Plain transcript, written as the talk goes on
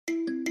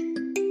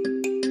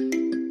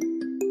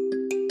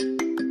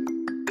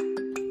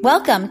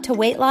Welcome to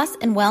Weight Loss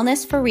and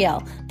Wellness for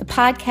Real, the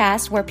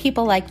podcast where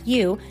people like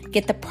you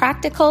get the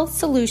practical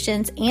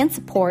solutions and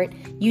support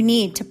you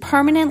need to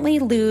permanently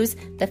lose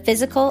the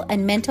physical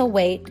and mental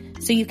weight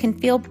so you can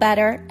feel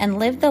better and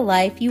live the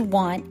life you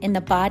want in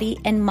the body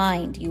and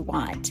mind you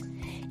want.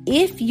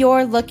 If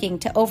you're looking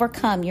to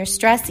overcome your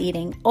stress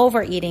eating,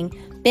 overeating,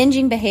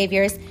 binging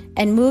behaviors,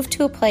 and move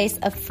to a place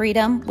of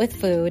freedom with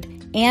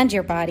food and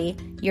your body,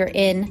 you're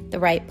in the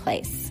right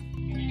place.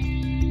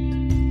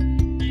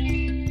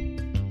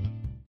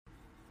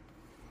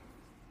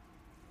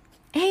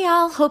 Hey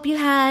y'all, hope you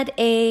had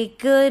a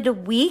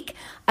good week.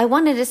 I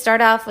wanted to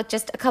start off with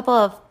just a couple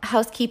of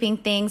housekeeping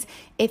things.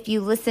 If you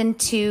listened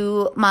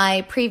to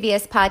my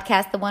previous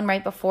podcast, the one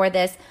right before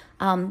this,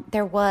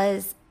 there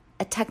was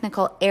a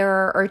technical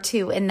error or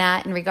two in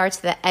that in regards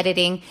to the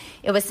editing.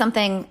 It was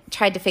something I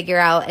tried to figure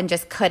out and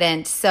just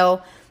couldn't.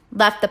 So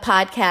left the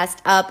podcast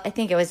up. I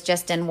think it was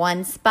just in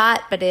one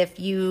spot, but if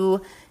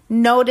you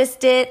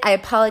noticed it, I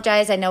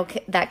apologize. I know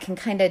that can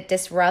kind of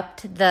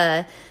disrupt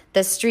the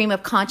stream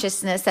of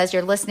consciousness as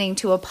you're listening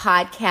to a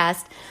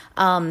podcast.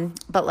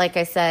 But like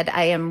I said,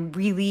 I am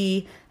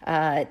really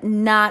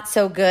not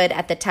so good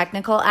at the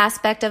technical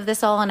aspect of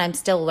this all, and I'm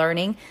still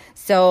learning.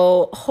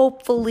 So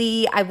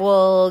hopefully I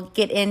will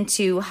get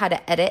into how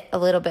to edit a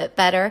little bit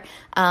better,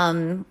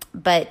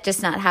 but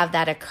just not have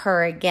that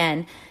occur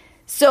again.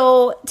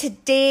 So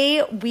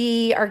today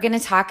we are going to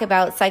talk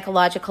about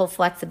psychological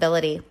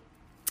flexibility.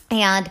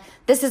 And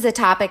this is a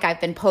topic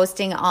I've been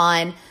posting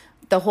on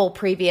the whole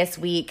previous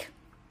week.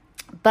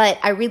 But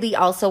I really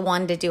also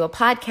wanted to do a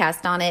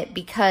podcast on it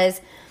because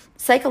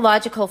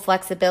psychological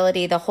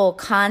flexibility, the whole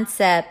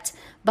concept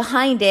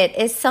behind it,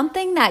 is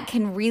something that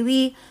can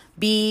really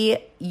be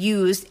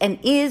used and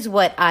is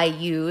what I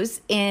use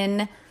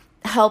in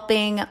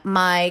helping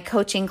my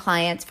coaching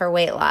clients for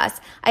weight loss.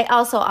 I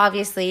also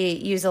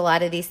obviously use a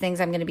lot of these things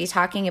I'm going to be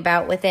talking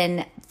about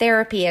within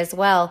therapy as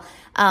well.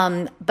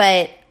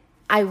 But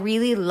I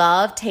really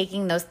love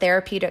taking those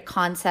therapeutic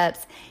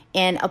concepts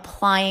and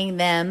applying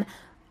them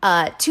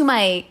to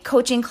my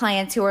coaching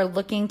clients who are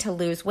looking to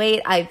lose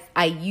weight.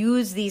 I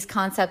use these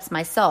concepts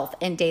myself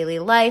in daily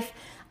life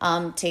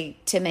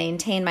to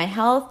maintain my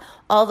health,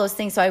 all those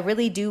things. So I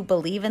really do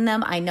believe in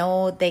them. I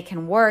know they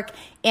can work.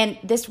 And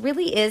this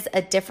really is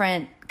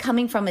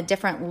coming from a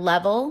different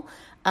level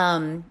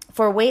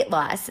for weight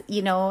loss.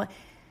 You know,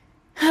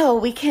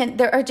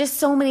 there are just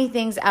so many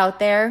things out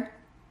there.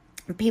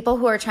 People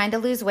who are trying to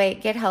lose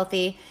weight, get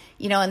healthy,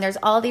 and there's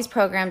all these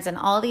programs and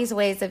all these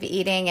ways of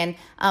eating. And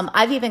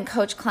I've even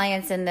coached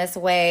clients in this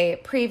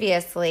way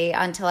previously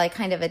until I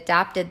kind of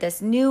adopted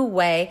this new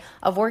way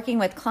of working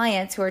with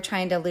clients who are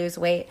trying to lose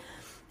weight.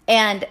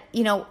 And,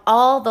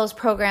 all those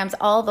programs,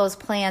 all those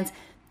plans,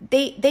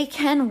 they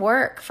can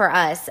work for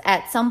us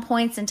at some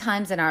points and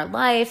times in our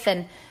life.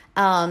 And,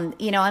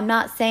 I'm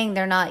not saying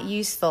they're not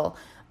useful.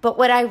 But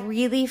what I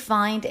really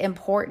find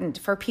important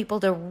for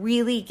people to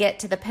really get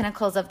to the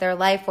pinnacles of their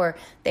life where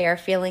they are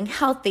feeling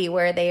healthy,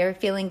 where they are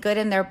feeling good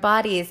in their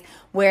bodies,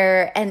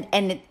 and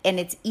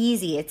it's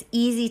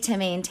easy to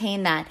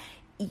maintain that.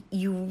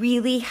 You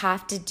really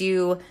have to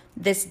do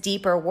this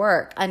deeper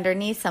work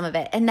underneath some of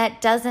it. And that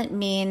doesn't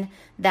mean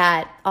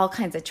that all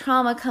kinds of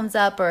trauma comes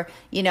up or,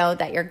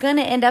 that you're going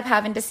to end up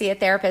having to see a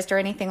therapist or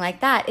anything like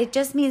that. It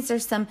just means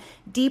there's some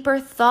deeper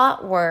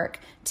thought work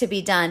to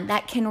be done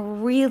that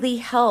can really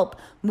help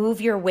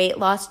move your weight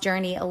loss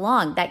journey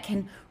along, that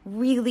can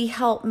really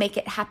help make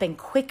it happen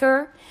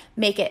quicker,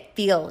 make it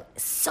feel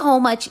so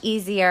much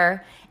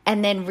easier,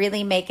 and then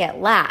really make it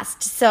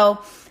last.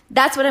 So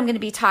that's what I'm going to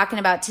be talking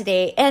about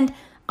today. And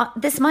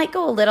this might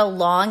go a little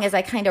long as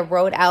I kind of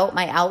wrote out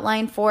my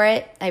outline for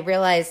it. I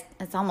realized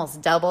it's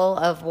almost double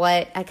of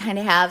what I kind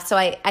of have. So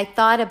I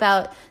thought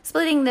about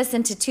splitting this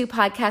into two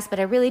podcasts, but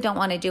I really don't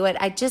want to do it.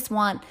 I just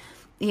want,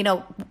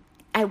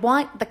 I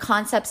want the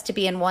concepts to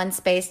be in one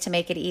space to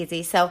make it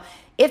easy. So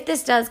if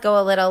this does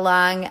go a little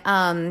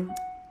long,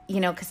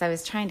 because I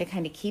was trying to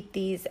kind of keep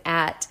these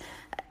at,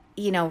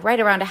 right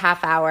around a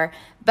half hour.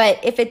 But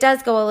if it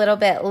does go a little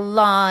bit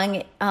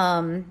long,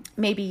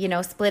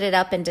 maybe, split it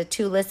up into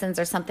 2 listens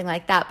or something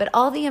like that. But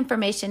all the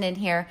information in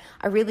here,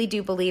 I really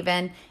do believe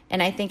in,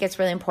 and I think it's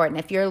really important.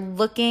 If you're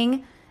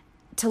looking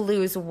to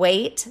lose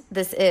weight,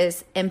 this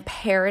is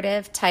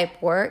imperative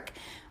type work.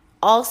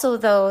 Also,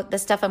 though, the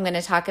stuff I'm going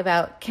to talk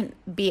about can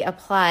be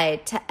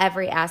applied to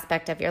every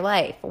aspect of your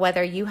life,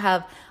 whether you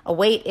have a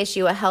weight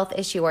issue, a health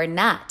issue, or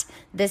not.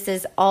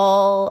 These are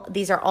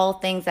all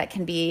things that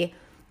can be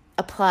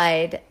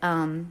applied,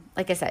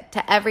 like I said,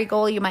 to every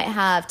goal you might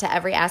have, to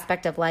every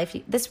aspect of life.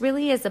 This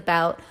really is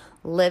about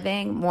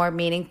living more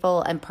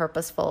meaningful and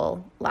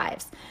purposeful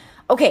lives.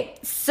 Okay,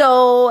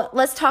 so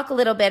let's talk a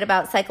little bit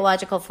about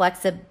psychological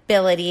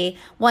flexibility.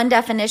 One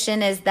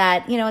definition is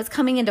that, it's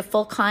coming into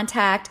full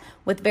contact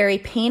with very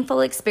painful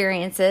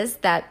experiences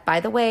that, by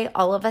the way,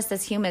 all of us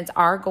as humans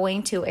are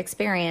going to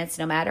experience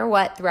no matter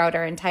what throughout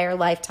our entire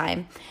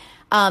lifetime.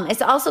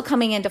 It's also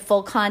coming into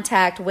full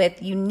contact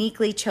with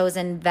uniquely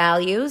chosen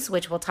values,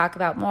 which we'll talk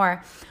about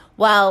more,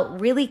 while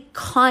really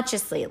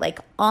consciously, like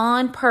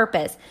on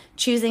purpose,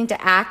 choosing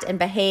to act and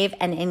behave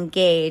and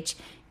engage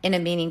in a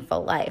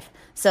meaningful life.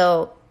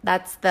 So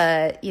that's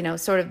the,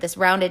 sort of this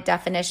rounded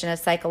definition of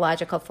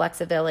psychological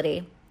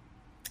flexibility.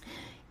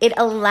 It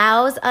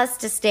allows us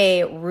to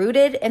stay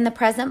rooted in the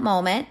present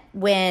moment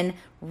when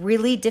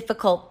really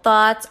difficult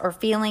thoughts or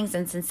feelings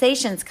and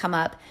sensations come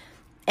up.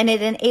 And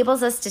it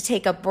enables us to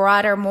take a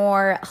broader,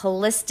 more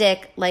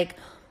holistic,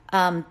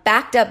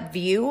 backed up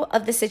view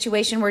of the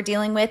situation we're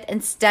dealing with,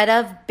 instead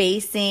of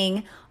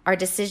basing our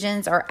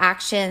decisions or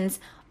actions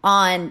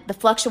on the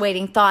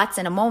fluctuating thoughts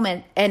and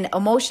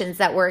emotions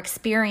that we're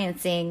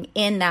experiencing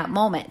in that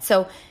moment.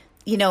 So,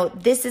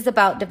 this is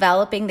about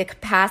developing the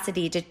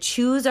capacity to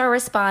choose our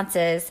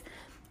responses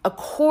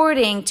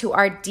according to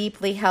our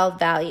deeply held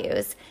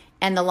values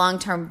and the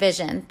long-term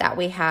vision that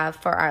we have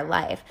for our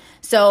life.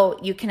 So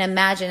you can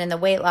imagine in the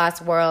weight loss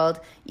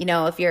world,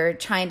 if you're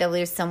trying to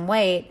lose some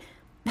weight,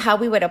 how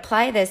we would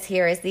apply this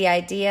here is the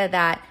idea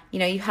that,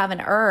 you have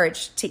an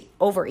urge to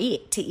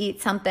overeat, to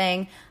eat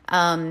something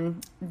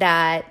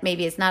that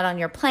maybe is not on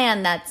your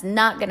plan, that's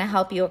not going to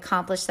help you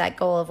accomplish that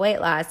goal of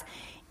weight loss.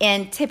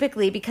 And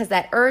typically, because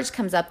that urge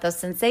comes up, those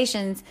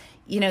sensations,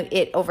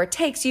 it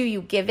overtakes you,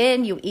 you give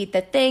in, you eat the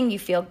thing, you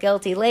feel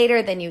guilty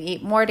later, then you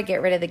eat more to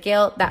get rid of the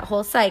guilt, that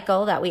whole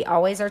cycle that we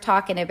always are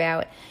talking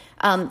about.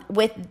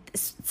 With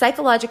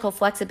psychological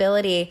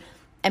flexibility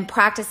and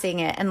practicing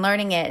it and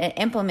learning it and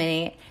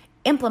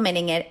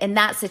implementing it in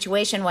that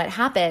situation, what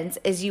happens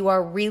is you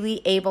are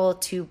really able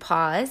to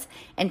pause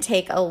and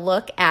take a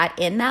look at,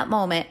 in that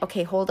moment,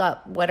 okay, hold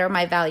up, what are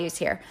my values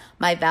here?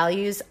 My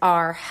values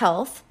are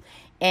health.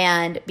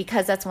 And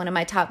because that's one of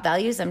my top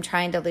values, I'm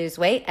trying to lose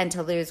weight. And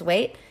to lose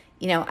weight,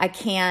 I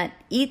can't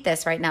eat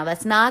this right now.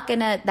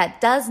 That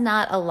does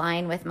not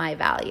align with my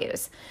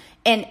values.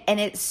 And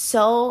it's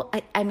so,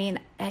 I mean,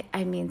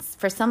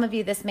 for some of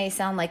you, this may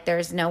sound like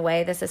there's no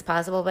way this is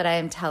possible, but I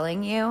am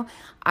telling you,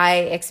 I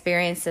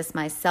experienced this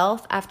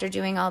myself after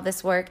doing all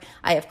this work.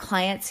 I have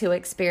clients who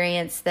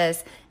experience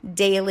this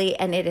daily,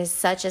 and it is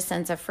such a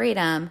sense of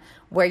freedom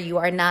where you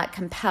are not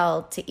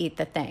compelled to eat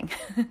the thing.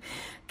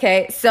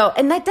 Okay, so,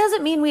 and that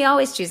doesn't mean we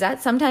always choose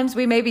that. Sometimes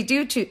we maybe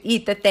do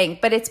eat the thing,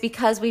 but it's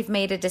because we've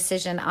made a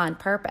decision on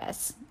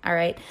purpose, all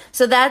right?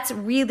 So that's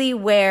really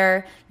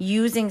where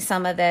using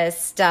some of this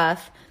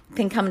stuff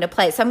can come into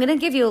play. So I'm going to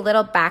give you a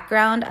little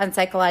background on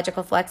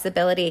psychological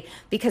flexibility,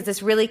 because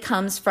this really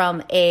comes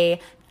from a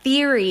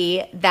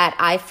theory that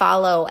I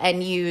follow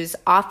and use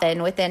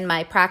often within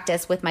my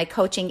practice with my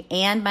coaching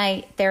and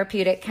my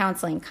therapeutic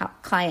counseling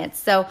clients.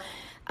 So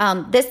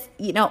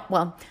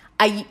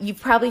you've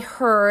probably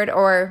heard,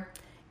 or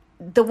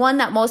the one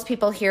that most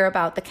people hear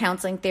about, the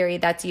counseling theory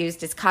that's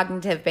used, is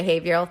cognitive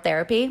behavioral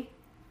therapy.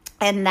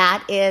 And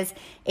that is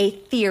a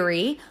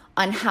theory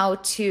on how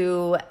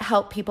to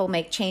help people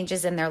make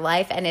changes in their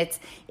life. And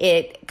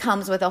it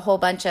comes with a whole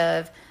bunch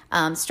of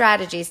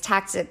strategies,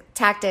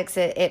 tactics.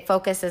 It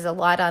focuses a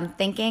lot on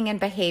thinking and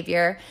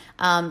behavior.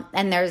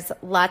 And there's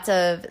lots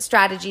of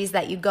strategies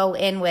that you go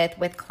in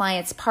with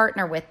clients,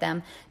 partner with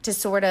them to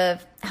sort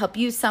of help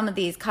use some of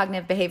these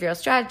cognitive behavioral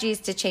strategies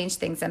to change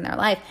things in their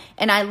life.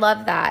 And I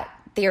love that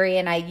theory,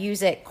 and I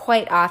use it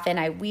quite often.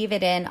 I weave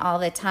it in all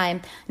the time.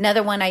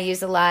 Another one I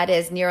use a lot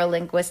is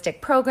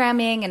neuro-linguistic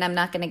programming, and I'm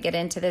not going to get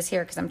into this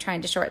here because I'm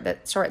trying to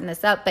shorten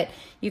this up, but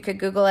you could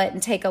Google it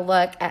and take a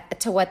look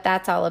to what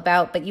that's all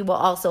about. But you will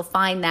also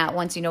find that,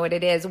 once you know what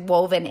it is,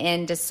 woven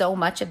into so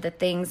much of the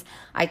things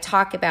I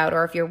talk about,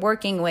 or if you're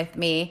working with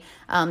me,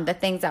 the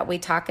things that we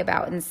talk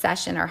about in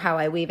session, or how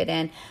I weave it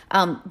in.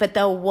 But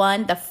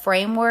the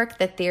framework,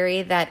 the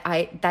theory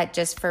that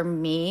just for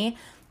me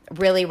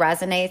really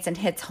resonates and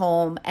hits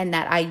home, and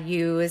that I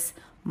use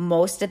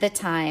most of the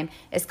time,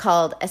 is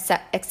called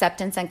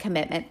acceptance and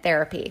commitment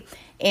therapy.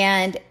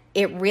 And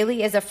it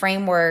really is a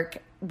framework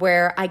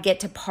where I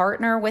get to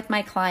partner with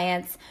my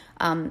clients,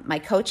 my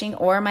coaching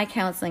or my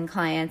counseling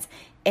clients,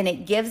 and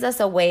it gives us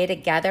a way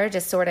together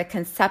to sort of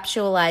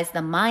conceptualize the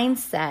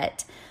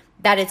mindset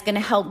that is going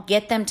to help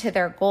get them to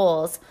their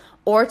goals,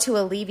 or to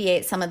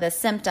alleviate some of the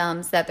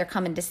symptoms that they're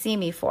coming to see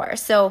me for.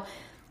 So,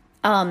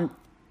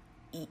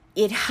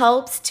 it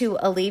helps to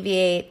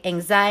alleviate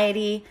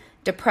anxiety,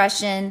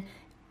 depression.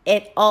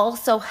 It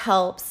also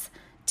helps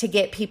to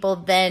get people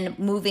then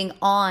moving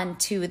on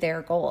to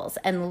their goals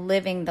and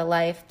living the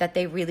life that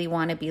they really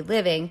want to be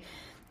living.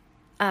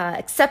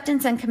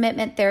 Acceptance and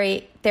commitment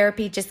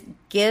therapy just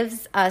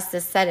gives us a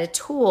set of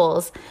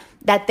tools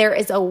that there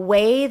is a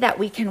way that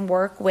we can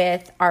work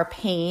with our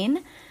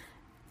pain,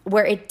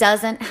 where it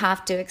doesn't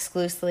have to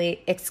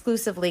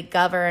exclusively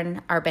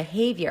govern our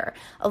behavior.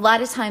 A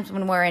lot of times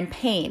when we're in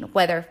pain,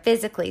 whether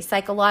physically,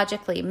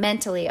 psychologically,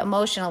 mentally,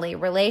 emotionally,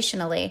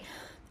 relationally,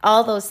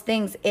 all those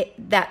things,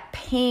 that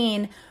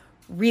pain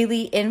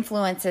really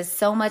influences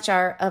so much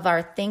of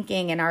our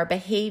thinking and our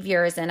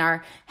behaviors and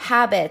our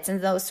habits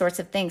and those sorts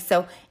of things.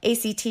 So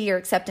ACT, or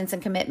acceptance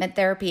and commitment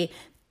therapy,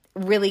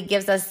 really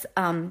gives us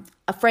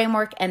a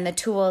framework and the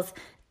tools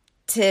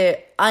to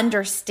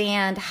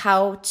understand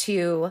how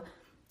to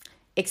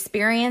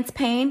experience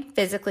pain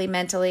physically,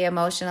 mentally,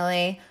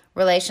 emotionally,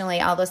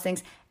 relationally, all those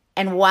things.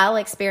 And while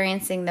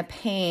experiencing the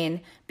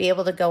pain, be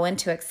able to go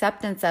into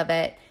acceptance of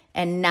it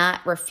and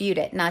not refute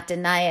it, not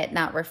deny it,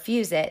 not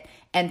refuse it.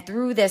 And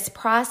through this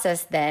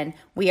process, then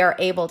we are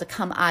able to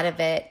come out of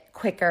it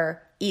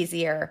quicker,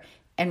 easier,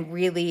 and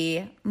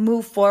really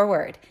move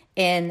forward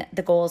in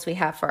the goals we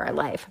have for our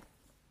life.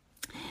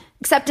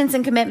 Acceptance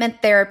and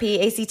commitment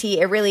therapy, ACT,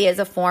 it really is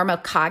a form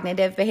of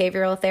cognitive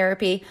behavioral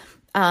therapy,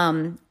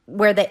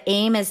 where the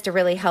aim is to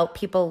really help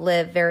people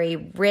live very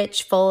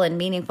rich, full, and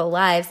meaningful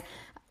lives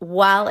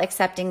while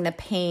accepting the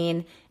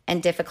pain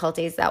and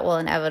difficulties that will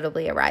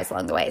inevitably arise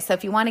along the way. So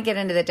if you want to get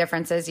into the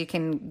differences, you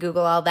can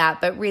Google all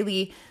that. But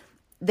really,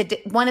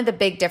 one of the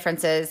big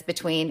differences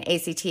between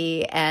ACT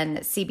and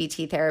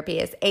CBT therapy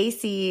is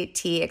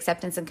ACT,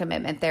 acceptance and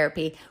commitment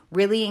therapy,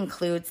 really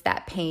includes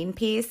that pain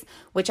piece,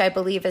 which I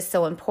believe is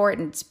so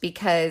important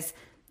because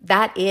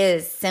that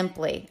is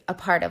simply a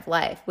part of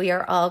life. We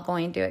are all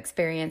going to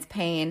experience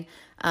pain,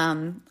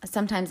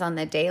 sometimes on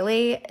the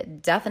daily,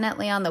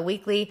 definitely on the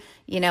weekly,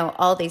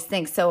 all these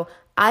things. So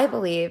I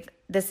believe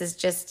this is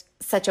just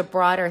such a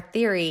broader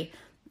theory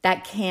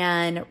that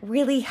can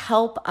really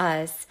help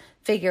us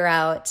figure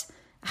out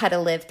how to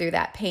live through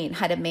that pain,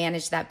 how to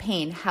manage that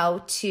pain, how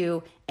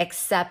to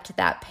accept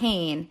that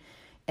pain.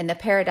 And the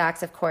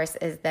paradox, of course,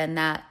 is then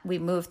that we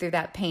move through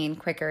that pain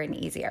quicker and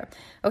easier.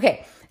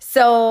 Okay,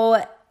 so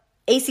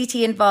ACT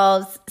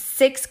involves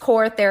 6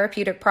 core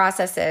therapeutic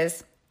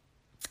processes,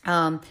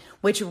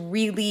 which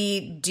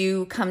really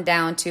do come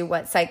down to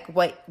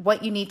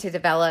what you need to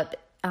develop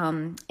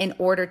in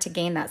order to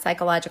gain that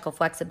psychological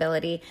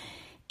flexibility.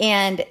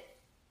 And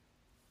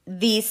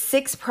these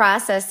 6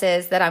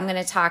 processes that I'm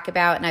going to talk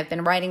about and I've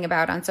been writing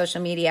about on social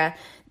media,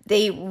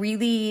 they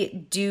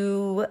really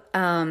do,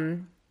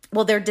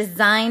 they're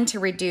designed to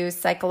reduce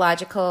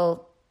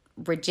psychological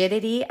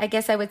rigidity, I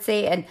guess I would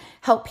say, and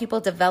help people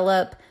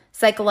develop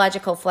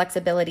psychological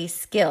flexibility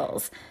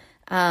skills.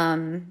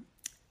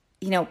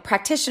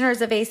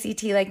 Practitioners of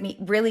ACT like me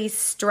really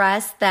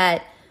stress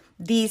that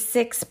these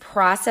 6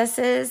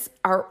 processes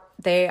are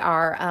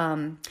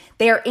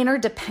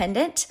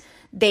interdependent.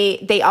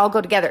 They all go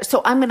together.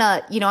 So I'm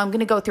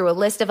gonna go through a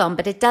list of them,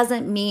 but it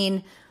doesn't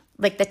mean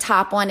like the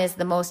top one is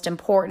the most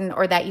important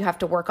or that you have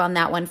to work on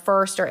that one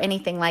first or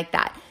anything like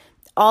that.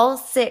 All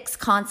 6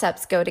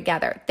 concepts go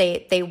together.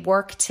 They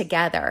work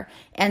together.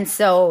 And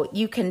so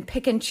you can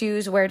pick and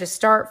choose where to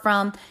start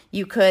from.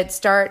 You could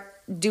start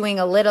doing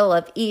a little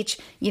of each,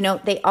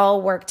 they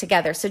all work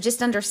together. So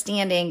just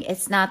understanding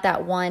it's not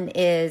that one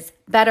is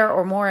better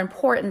or more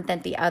important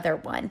than the other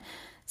one.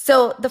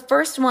 So the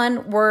first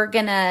one we're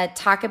going to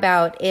talk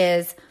about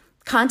is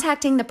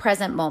contacting the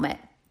present moment.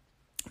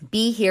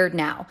 Be here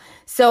now.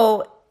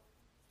 So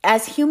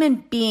as human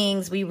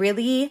beings, we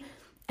really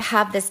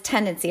have this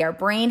tendency, our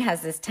brain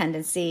has this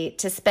tendency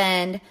to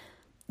spend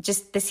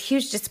just this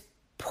huge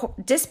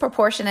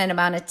disproportionate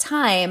amount of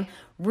time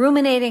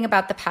ruminating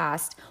about the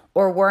past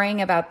or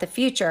worrying about the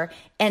future.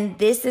 And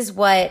this is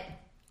what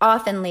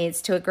often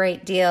leads to a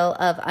great deal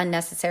of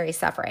unnecessary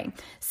suffering.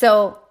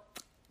 So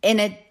in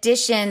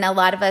addition, a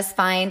lot of us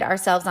find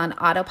ourselves on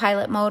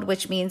autopilot mode,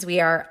 which means we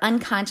are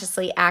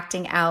unconsciously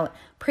acting out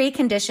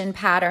preconditioned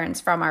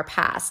patterns from our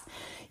past.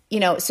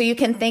 So you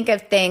can think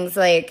of things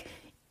like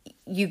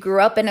you grew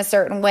up in a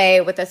certain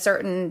way with a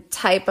certain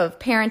type of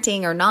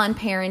parenting or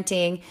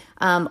non-parenting,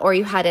 or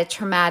you had a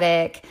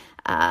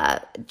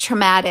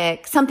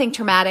something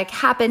traumatic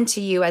happen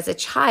to you as a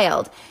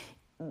child.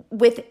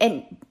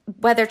 And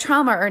whether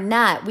trauma or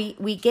not,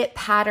 we get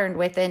patterned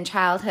within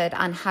childhood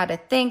on how to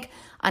think,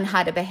 on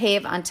how to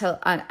behave, on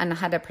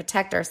how to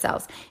protect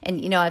ourselves.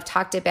 And, I've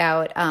talked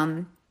about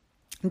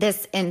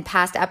this in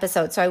past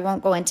episodes, so I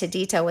won't go into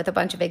detail with a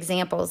bunch of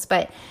examples,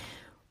 but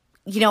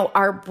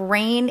our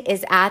brain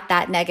is at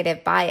that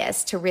negative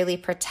bias to really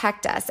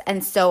protect us.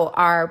 And so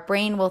our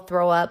brain will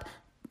throw up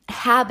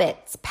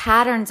habits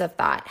of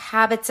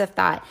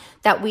thought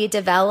that we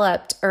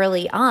developed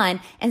early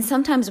on. And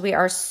sometimes we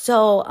are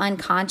so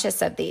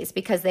unconscious of these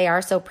because they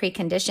are so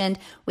preconditioned.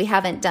 We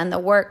haven't done the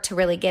work to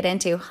really get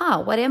into,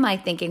 what am I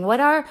thinking? What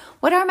are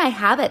my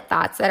habit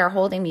thoughts that are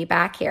holding me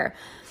back here?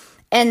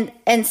 And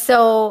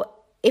so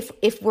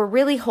if we're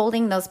really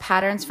holding those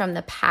patterns from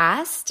the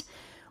past,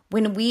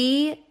 when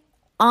we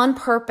on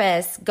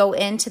purpose go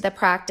into the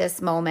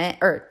practice moment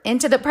or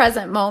into the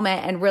present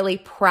moment and really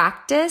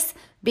practice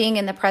being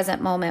in the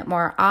present moment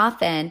more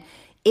often,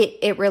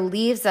 it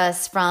relieves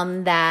us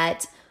from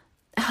that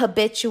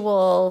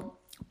habitual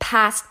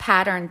past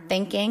pattern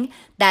thinking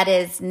that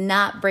is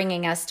not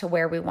bringing us to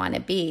where we want to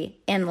be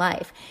in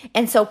life.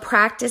 And so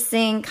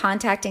practicing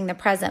contacting the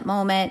present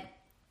moment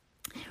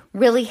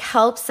really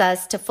helps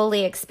us to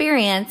fully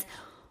experience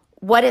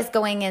what is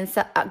going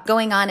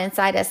on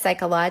inside us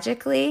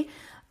psychologically,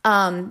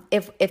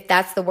 if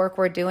that's the work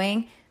we're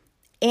doing.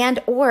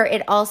 And or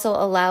it also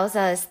allows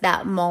us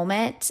that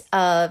moment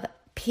of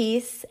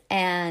peace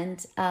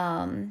and,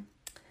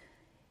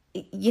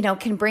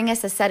 can bring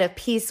us a set of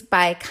peace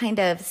by kind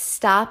of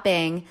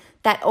stopping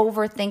that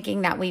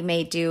overthinking that we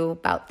may do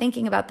about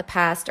thinking about the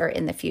past or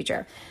in the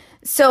future.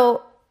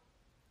 So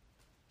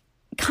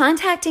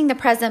contacting the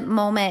present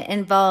moment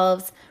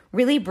involves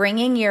really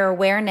bringing your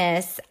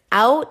awareness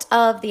out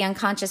of the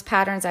unconscious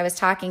patterns I was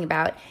talking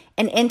about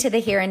and into the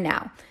here and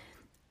now,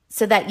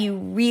 so that you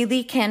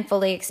really can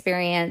fully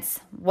experience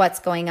what's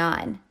going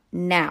on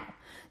now.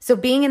 So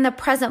being in the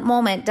present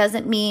moment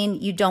doesn't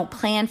mean you don't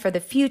plan for the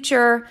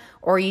future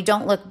or you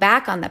don't look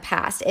back on the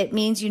past. It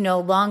means you no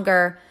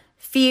longer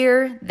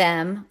fear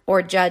them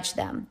or judge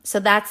them. So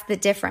that's the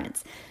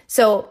difference.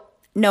 So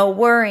no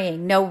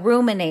worrying, no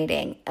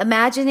ruminating.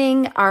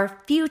 Imagining our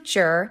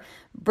future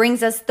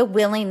brings us the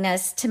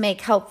willingness to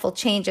make helpful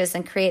changes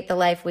and create the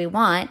life we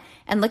want.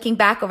 And looking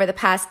back over the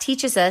past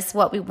teaches us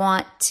what we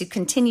want to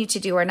continue to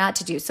do or not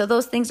to do. So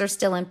those things are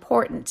still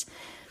important.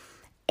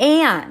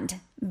 And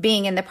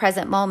being in the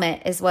present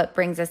moment is what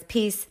brings us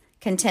peace,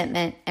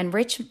 contentment, and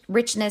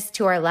richness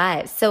to our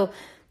lives. So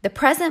the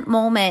present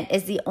moment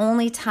is the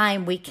only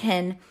time we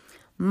can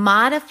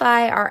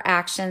modify our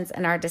actions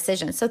and our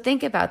decisions. So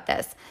think about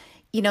this.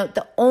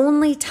 The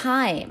only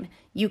time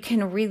you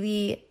can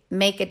really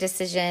make a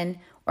decision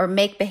or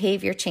make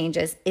behavior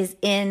changes is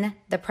in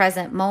the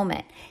present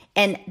moment.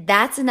 And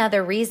that's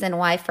another reason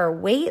why for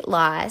weight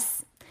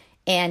loss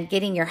and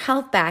getting your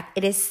health back,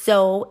 it is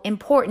so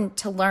important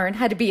to learn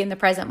how to be in the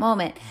present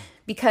moment.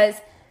 Because,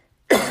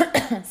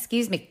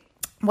 excuse me,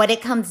 what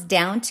it comes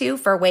down to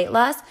for weight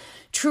loss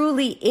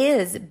truly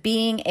is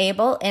being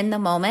able in the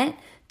moment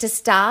to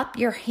stop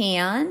your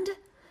hand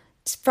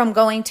from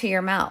going to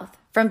your mouth,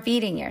 from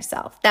feeding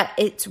yourself. That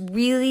it's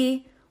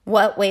really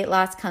what weight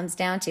loss comes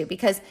down to.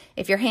 Because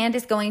if your hand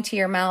is going to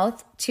your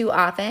mouth too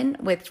often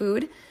with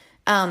food,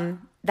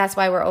 that's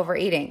why we're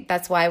overeating.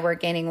 That's why we're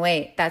gaining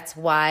weight. That's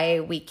why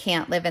we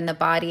can't live in the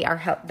body,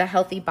 the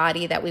healthy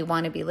body that we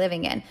want to be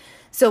living in.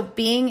 So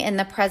being in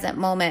the present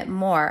moment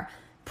more,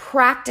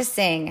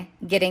 practicing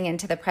getting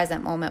into the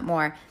present moment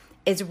more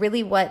is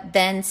really what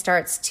then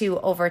starts to,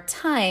 over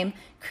time,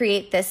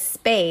 create this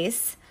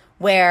space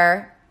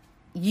where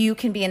you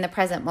can be in the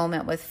present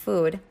moment with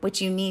food, which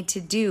you need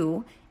to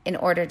do in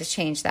order to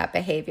change that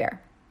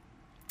behavior.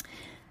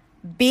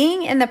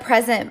 Being in the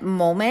present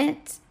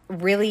moment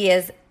really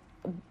is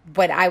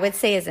what I would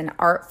say is an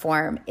art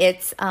form.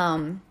 It's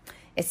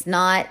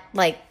not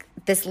like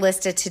this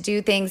list of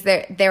to-do things.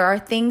 There are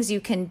things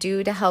you can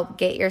do to help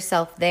get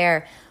yourself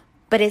there,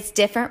 but it's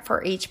different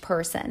for each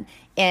person,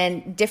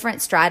 and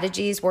different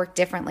strategies work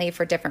differently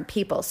for different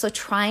people. So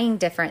trying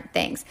different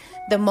things.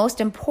 The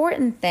most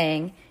important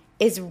thing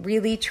is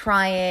really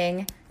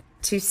trying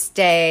to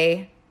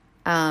stay.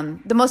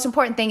 The most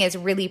important thing is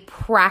really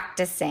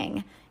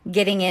practicing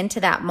getting into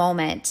that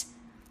moment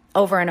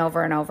over and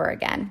over and over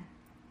again.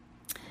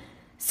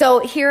 So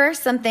here are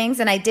some things,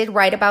 and I did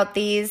write about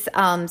these,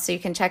 so you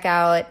can check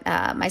out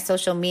my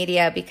social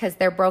media because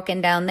they're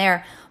broken down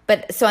there.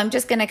 But so I'm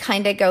just going to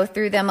kind of go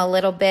through them a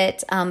little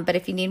bit. But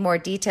if you need more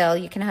detail,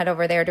 you can head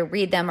over there to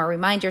read them or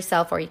remind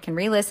yourself, or you can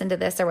re-listen to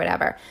this or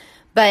whatever.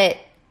 But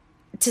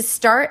to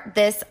start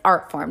this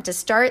art form, to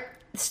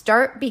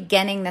start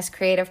beginning this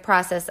creative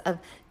process of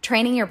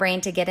training your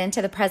brain to get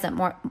into the present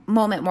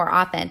moment more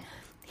often,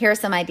 here are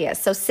some ideas.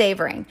 So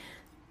savoring.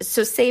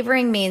 So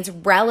savoring means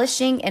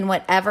relishing in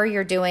whatever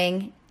you're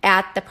doing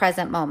at the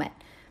present moment.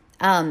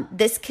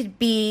 This could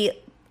be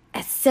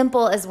as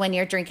simple as when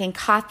you're drinking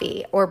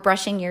coffee or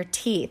brushing your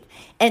teeth.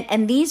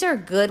 And these are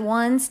good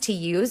ones to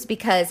use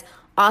because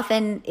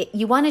often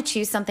you want to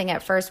choose something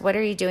at first. What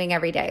are you doing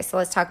every day? So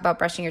let's talk about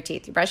brushing your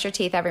teeth. You brush your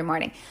teeth every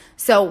morning.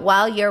 So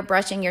while you're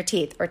brushing your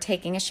teeth or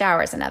taking a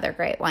shower is another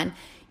great one,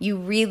 you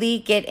really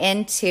get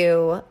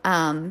into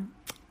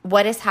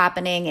what is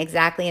happening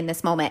exactly in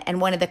this moment. And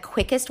one of the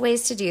quickest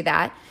ways to do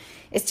that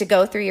is to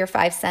go through your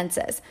 5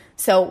 senses.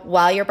 So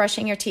while you're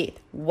brushing your teeth,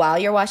 while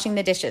you're washing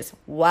the dishes,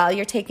 while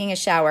you're taking a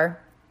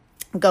shower,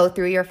 go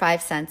through your 5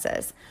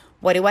 senses.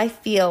 What do I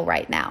feel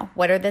right now?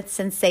 What are the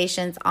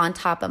sensations on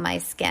top of my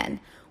skin?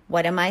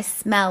 What am I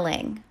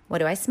smelling? What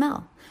do I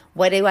smell?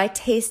 What do I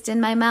taste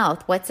in my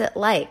mouth? What's it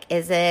like?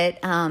 Is it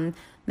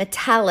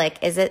metallic?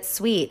 Is it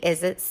sweet?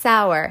 Is it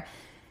sour?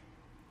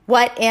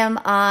 What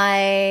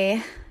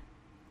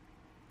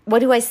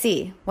do I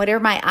see? What are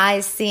my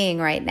eyes seeing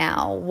right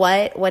now?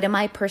 What am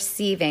I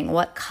perceiving?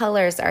 What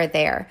colors are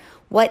there?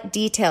 What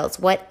details?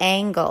 What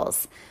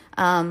angles?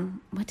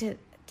 Did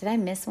I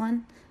miss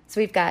one? So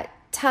we've got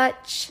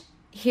touch,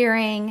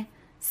 hearing,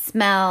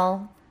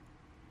 smell,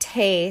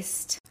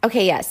 taste.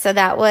 Okay, yeah, so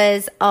that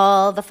was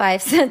all the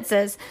 5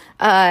 senses.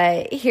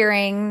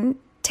 Hearing,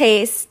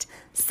 taste,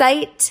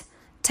 sight,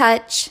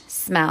 touch,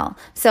 smell.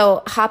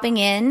 So hopping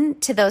in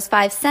to those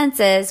 5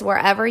 senses,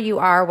 wherever you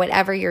are,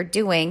 whatever you're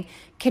doing,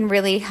 can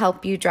really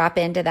help you drop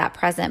into that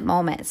present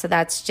moment. So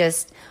that's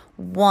just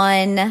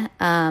one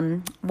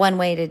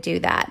way to do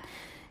that,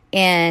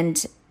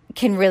 and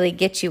can really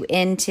get you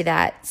into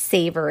that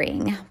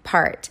savoring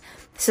part.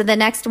 So the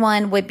next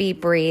one would be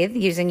breathe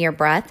using your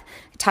breath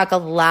talk a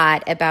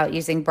lot about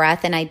using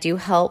breath, and I do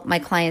help my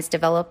clients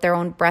develop their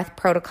own breath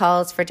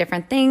protocols for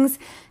different things,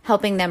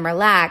 helping them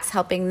relax,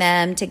 helping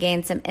them to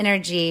gain some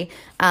energy.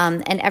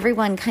 And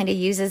everyone kind of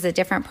uses a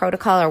different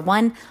protocol, or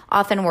one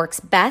often works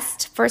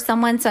best for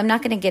someone. So I'm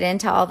not going to get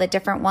into all the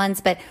different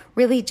ones, but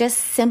really just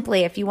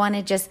simply, if you want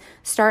to just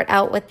start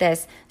out with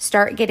this,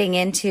 start getting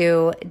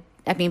into,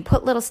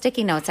 put little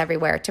sticky notes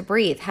everywhere to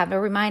breathe, have a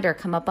reminder,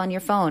 come up on your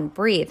phone,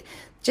 breathe,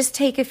 just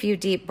take a few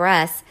deep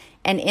breaths.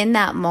 And in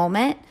that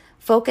moment,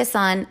 focus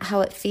on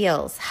how it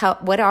feels.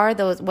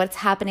 What's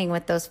happening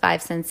with those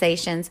 5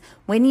 sensations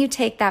when you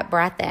take that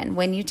breath in,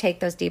 when you take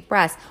those deep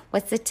breaths?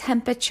 What's the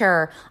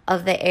temperature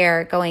of the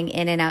air going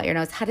in and out your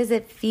nose? How does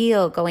it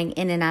feel going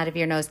in and out of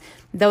your nose?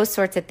 Those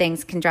sorts of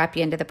things can drop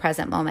you into the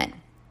present moment.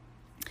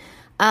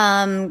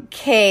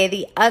 Okay,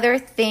 the other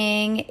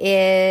thing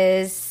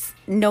is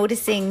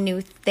noticing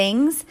new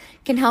things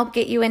can help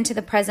get you into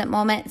the present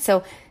moment.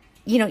 So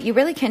you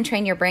really can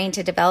train your brain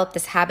to develop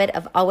this habit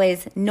of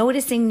always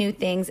noticing new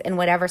things in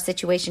whatever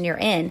situation you're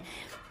in.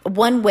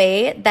 One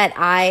way that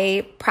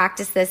I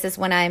practice this is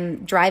when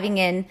I'm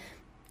driving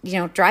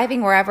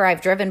wherever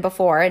I've driven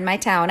before in my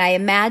town. I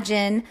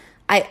imagine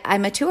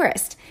I'm a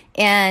tourist,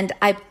 and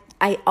I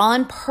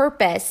on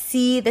purpose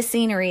see the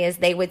scenery as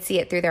they would see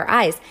it through their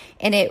eyes.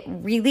 And it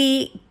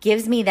really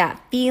gives me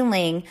that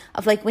feeling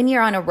of like when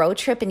you're on a road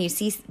trip and you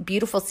see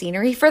beautiful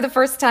scenery for the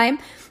first time.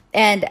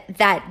 And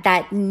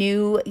that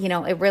new,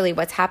 it really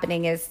what's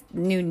happening is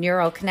new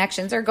neural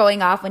connections are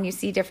going off when you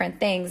see different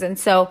things. And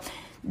so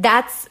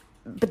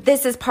but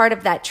this is part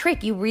of that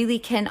trick. You really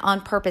can on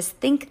purpose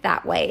think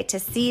that way, to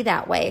see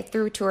that way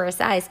through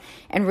tourist eyes,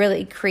 and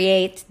really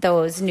create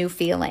those new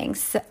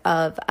feelings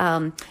of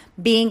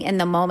being in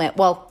the moment.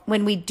 Well,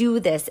 when we do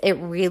this, it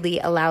really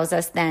allows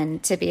us then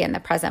to be in the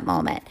present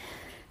moment.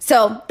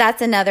 So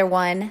that's another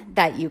one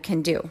that you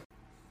can do.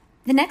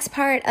 The next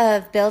part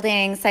of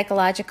building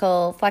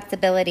psychological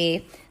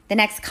flexibility, the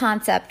next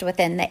concept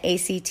within the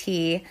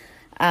ACT,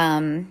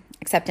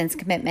 acceptance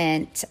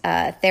commitment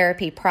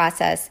therapy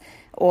process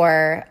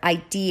or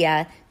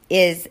idea,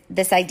 is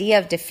this idea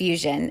of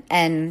diffusion.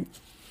 And,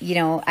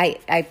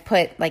 I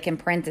put like in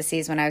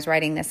parentheses when I was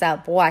writing this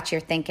up, watch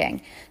your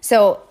thinking.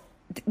 So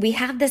we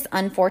have this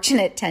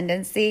unfortunate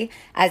tendency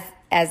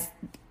as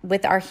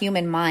with our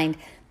human mind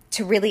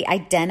to really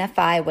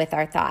identify with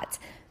our thoughts,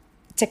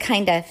 to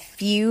kind of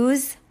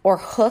fuse or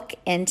hook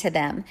into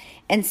them.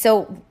 And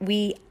so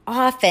we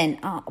often,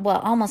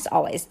 almost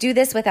always do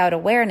this without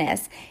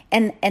awareness.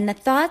 And the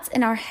thoughts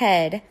in our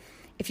head,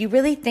 if you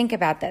really think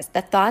about this,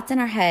 the thoughts in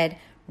our head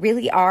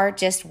really are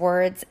just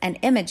words and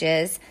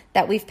images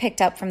that we've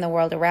picked up from the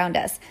world around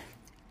us.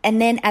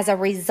 And then as a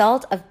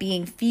result of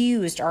being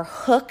fused or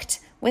hooked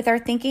with our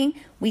thinking,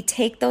 we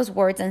take those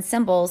words and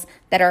symbols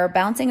that are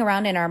bouncing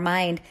around in our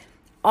mind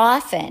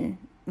often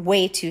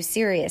way too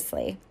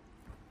seriously.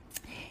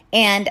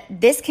 And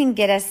this can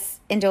get us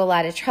into a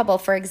lot of trouble.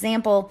 For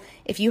example,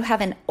 if you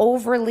have an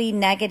overly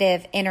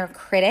negative inner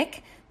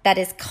critic that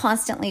is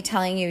constantly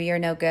telling you you're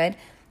no good,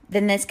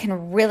 then this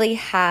can really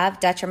have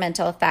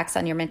detrimental effects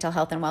on your mental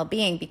health and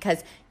well-being,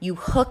 because you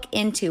hook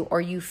into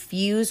or you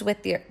fuse with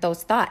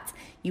those thoughts.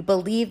 You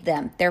believe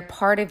them. They're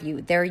part of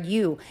you. They're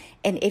you.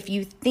 And if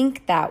you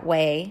think that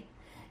way,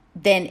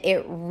 then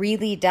it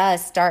really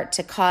does start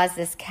to cause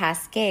this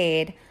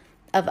cascade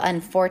of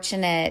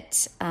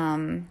unfortunate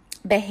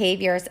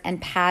behaviors and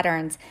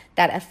patterns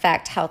that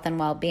affect health and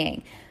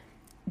well-being.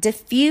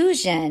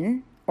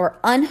 Diffusion, or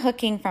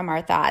unhooking from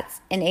our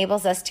thoughts,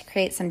 enables us to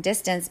create some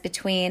distance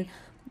between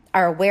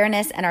our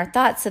awareness and our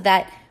thoughts so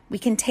that we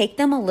can take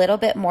them a little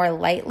bit more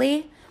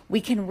lightly. We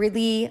can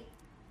really,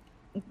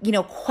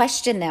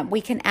 question them.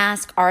 We can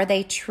ask, are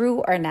they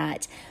true or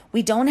not?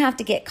 We don't have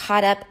to get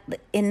caught up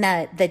in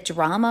the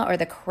drama or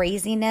the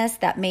craziness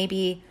that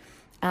maybe,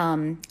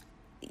 that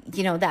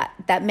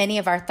many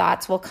of our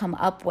thoughts will come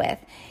up with.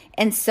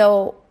 And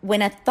so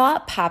when a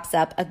thought pops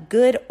up, a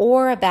good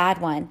or a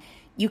bad one,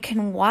 you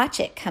can watch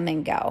it come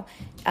and go,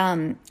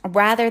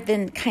 rather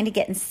than kind of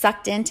getting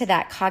sucked into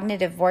that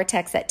cognitive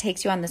vortex that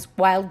takes you on this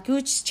wild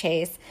goose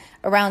chase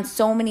around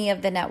so many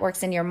of the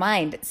networks in your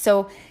mind.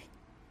 So,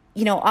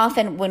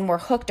 often when we're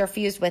hooked or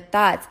fused with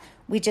thoughts,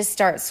 we just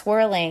start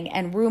swirling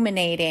and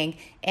ruminating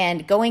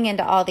and going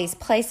into all these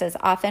places,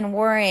 often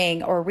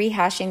worrying or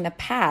rehashing the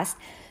past.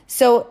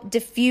 So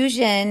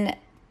diffusion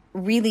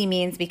really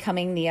means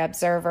becoming the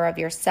observer of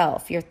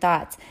yourself, your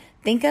thoughts.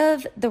 Think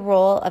of the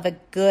role of a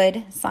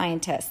good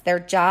scientist. Their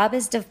job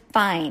is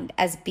defined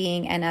as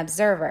being an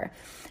observer.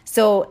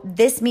 So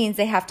this means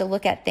they have to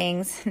look at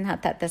things,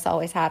 not that this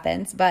always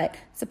happens, but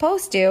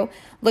supposed to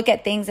look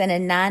at things in a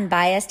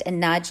non-biased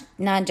and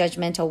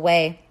non-judgmental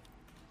way.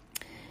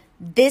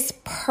 This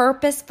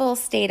purposeful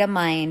state of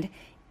mind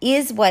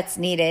is what's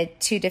needed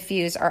to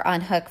diffuse or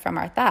unhook from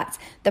our thoughts.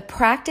 The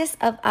practice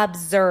of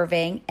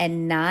observing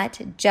and not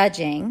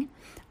judging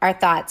our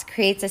thoughts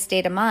creates a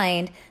state of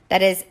mind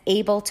that is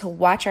able to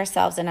watch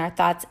ourselves and our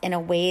thoughts in a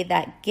way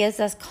that gives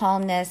us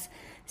calmness,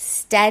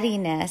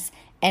 steadiness,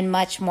 and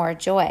much more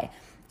joy.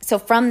 So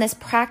from this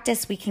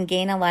practice, we can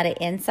gain a lot of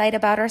insight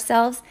about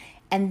ourselves,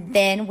 and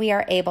then we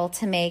are able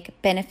to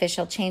make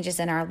beneficial changes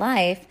in our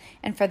life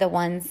and for the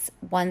ones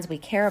we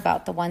care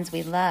about, the ones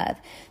we love.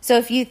 So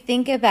if you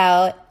think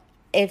about,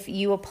 if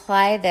you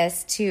apply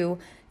this to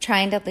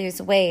trying to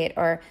lose weight,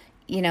 or,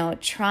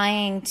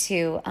 trying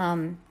to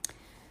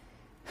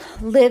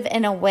live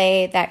in a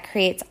way that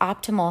creates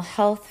optimal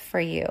health for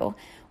you,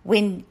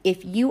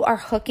 if you are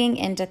hooking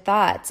into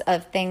thoughts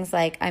of things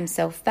like, I'm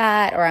so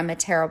fat, or I'm a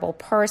terrible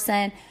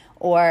person,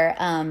 or,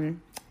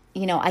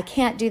 I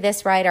can't do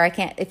this right, or I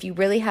can't, if you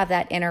really have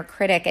that inner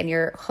critic and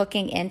you're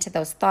hooking into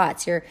those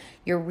thoughts, you're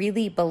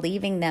really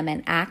believing them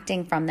and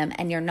acting from them,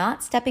 and you're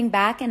not stepping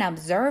back and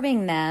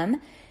observing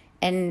them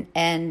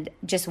and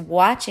just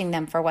watching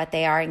them for what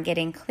they are and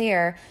getting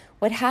clear.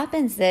 What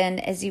happens then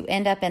is you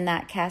end up in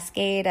that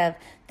cascade of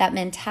that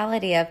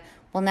mentality of,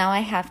 well, now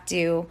I have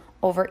to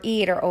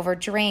overeat or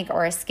overdrink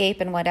or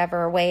escape in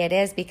whatever way it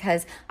is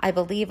because I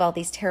believe all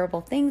these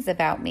terrible things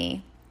about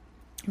me.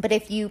 But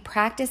if you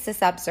practice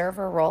this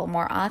observer role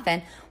more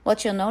often,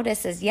 what you'll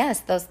notice is, yes,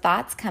 those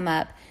thoughts come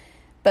up,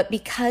 but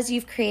because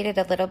you've created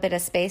a little bit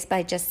of space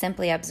by just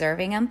simply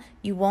observing them,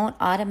 you won't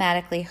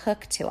automatically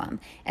hook to them.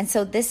 And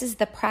so this is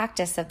the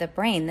practice of the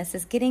brain. This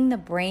is getting the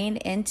brain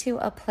into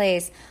a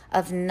place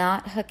of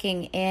not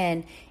hooking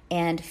in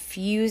and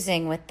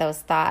fusing with those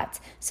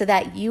thoughts, so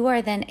that you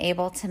are then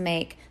able to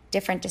make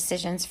different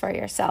decisions for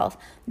yourself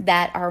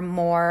that are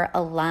more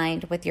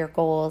aligned with your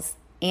goals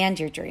and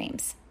your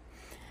dreams.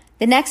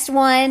 The next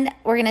one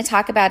we're going to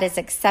talk about is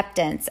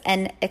acceptance.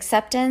 And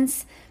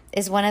acceptance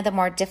is one of the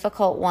more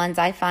difficult ones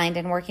I find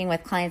in working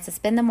with clients. It's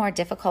been the more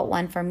difficult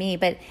one for me,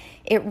 but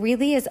it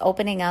really is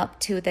opening up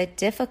to the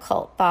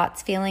difficult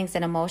thoughts, feelings,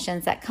 and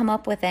emotions that come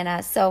up within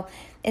us. So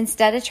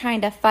instead of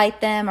trying to fight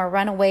them or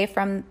run away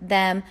from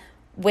them,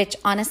 which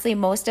honestly,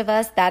 most of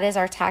us, that is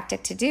our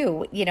tactic to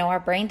do. Our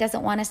brain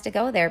doesn't want us to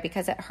go there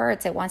because it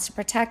hurts. It wants to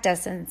protect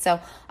us. And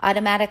so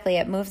automatically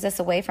it moves us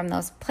away from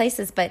those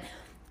places. But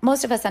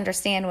most of us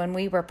understand when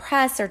we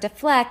repress or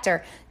deflect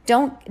or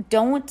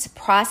don't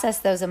process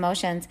those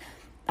emotions,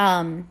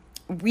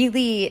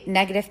 really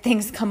negative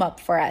things come up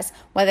for us,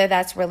 whether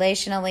that's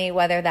relationally,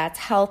 whether that's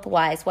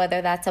health-wise,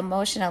 whether that's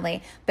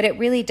emotionally, but it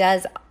really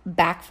does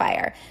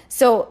backfire.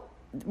 So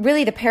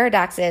really the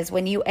paradox is,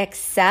 when you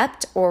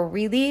accept or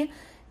really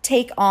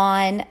take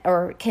on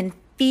or can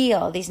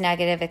feel these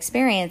negative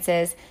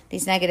experiences,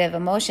 these negative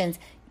emotions,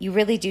 you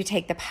really do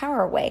take the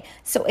power away.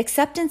 So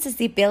acceptance is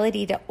the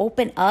ability to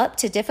open up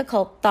to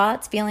difficult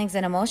thoughts, feelings,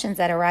 and emotions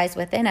that arise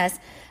within us.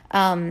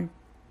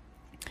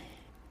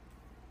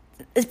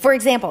 For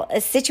example,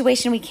 a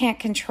situation we can't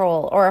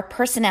control, or a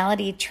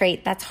personality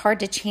trait that's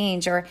hard to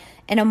change, or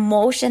an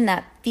emotion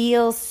that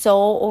feels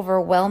so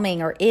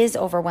overwhelming or is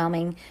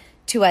overwhelming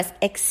to us.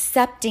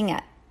 Accepting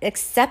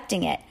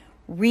it,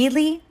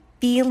 really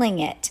feeling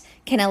it,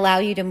 can allow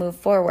you to move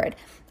forward.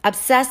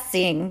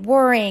 Obsessing,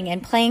 worrying,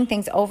 and playing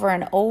things over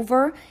and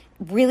over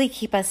really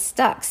keep us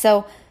stuck.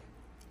 So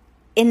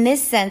in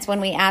this sense,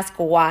 when we ask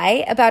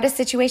why about a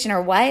situation,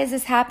 or why is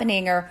this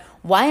happening, or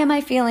why am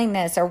I feeling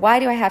this, or why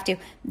do I have to,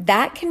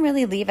 that can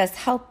really leave us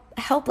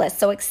helpless.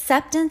 So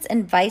acceptance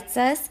invites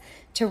us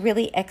to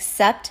really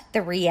accept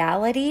the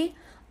reality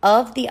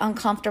of the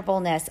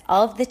uncomfortableness,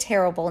 of the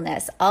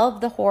terribleness,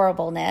 of the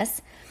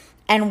horribleness,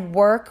 and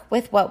work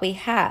with what we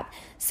have.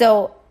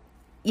 So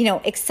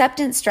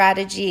acceptance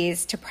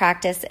strategies to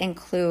practice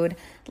include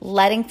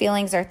letting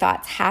feelings or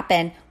thoughts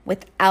happen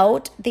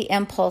without the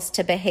impulse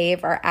to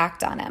behave or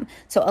act on them.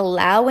 So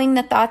allowing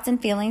the thoughts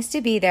and feelings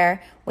to be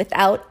there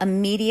without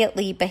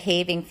immediately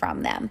behaving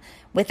from them,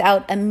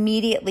 without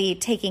immediately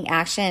taking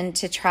action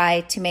to try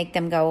to make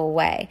them go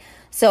away.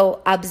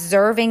 So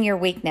observing your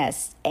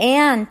weakness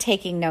and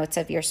taking notes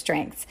of your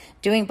strengths,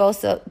 doing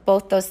both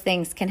those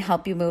things can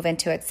help you move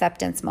into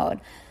acceptance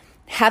mode.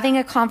 Having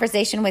a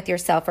conversation with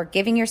yourself, or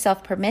giving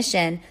yourself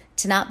permission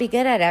to not be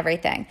good at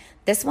everything.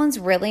 This one's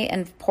really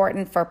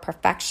important for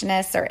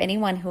perfectionists or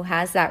anyone who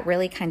has that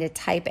really kind of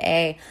type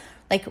A.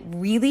 Like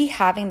really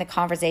having the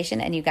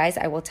conversation, and you guys,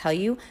 I will tell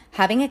you,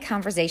 having a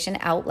conversation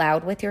out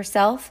loud with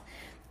yourself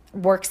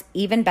works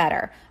even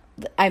better.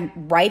 I'm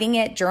writing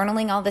it,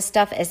 journaling, all this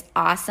stuff is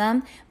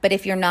awesome. But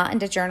if you're not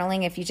into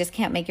journaling, if you just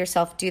can't make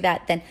yourself do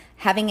that, then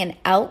having an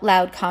out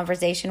loud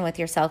conversation with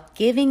yourself,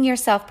 giving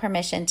yourself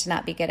permission to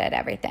not be good at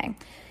everything.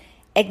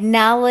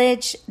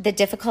 Acknowledge the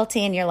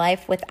difficulty in your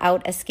life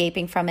without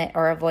escaping from it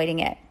or avoiding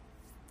it.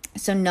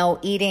 So no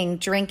eating,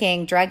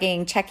 drinking,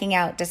 drugging, checking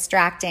out,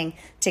 distracting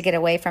to get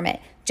away from it.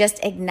 Just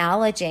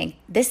acknowledging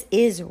this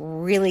is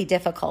really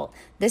difficult.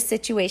 This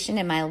situation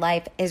in my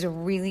life is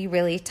really,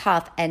 really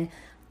tough, and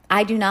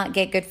I do not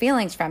get good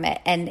feelings from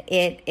it. And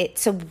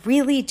so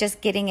really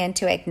just getting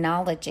into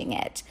acknowledging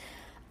it.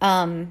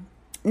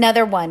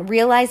 Another one,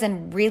 realize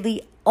and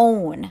really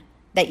own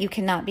that you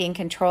cannot be in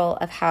control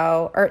of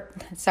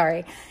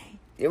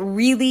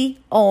really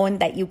own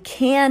that you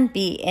can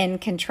be in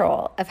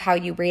control of how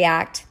you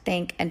react,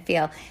 think, and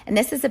feel. And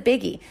this is a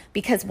biggie,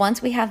 because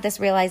once we have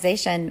this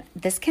realization,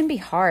 this can be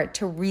hard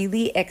to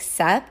really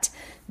accept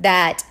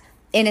that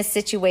in a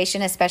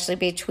situation, especially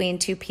between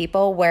two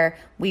people where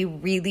we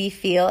really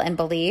feel and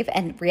believe,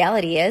 and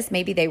reality is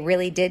maybe they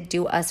really did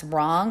do us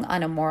wrong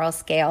on a moral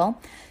scale,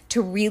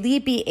 to really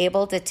be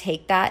able to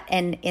take that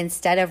and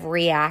instead of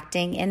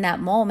reacting in that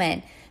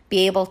moment,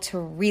 be able to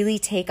really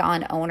take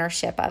on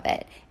ownership of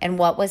it. And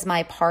what was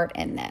my part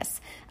in this?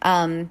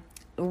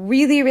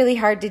 Really, really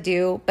hard to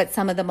do, but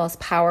some of the most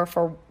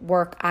powerful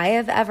work I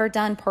have ever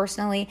done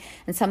personally,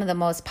 and some of the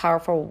most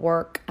powerful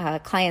work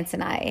clients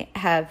and I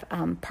have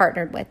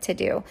partnered with to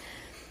do.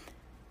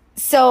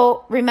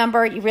 So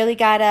remember, you really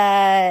got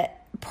to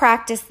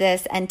practice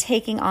this, and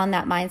taking on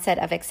that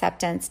mindset of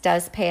acceptance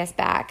does pay us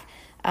back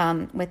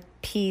with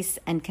peace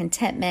and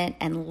contentment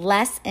and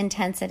less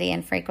intensity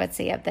and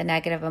frequency of the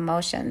negative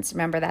emotions.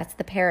 Remember, that's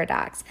the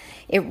paradox.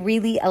 It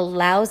really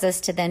allows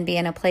us to then be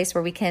in a place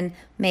where we can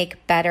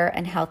make better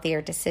and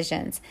healthier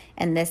decisions.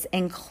 And this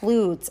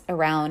includes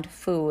around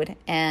food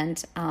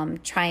and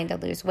trying to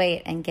lose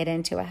weight and get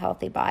into a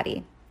healthy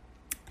body.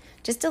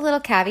 Just a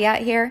little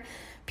caveat here.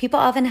 People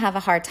often have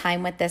a hard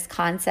time with this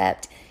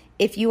concept.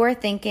 If you are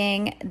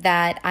thinking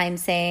that I'm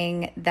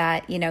saying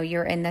that,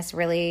 you're in this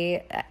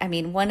really,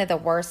 one of the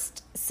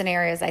worst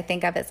scenarios I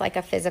think of is like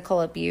a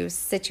physical abuse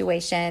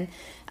situation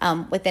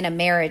within a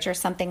marriage or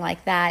something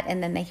like that.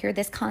 And then they hear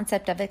this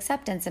concept of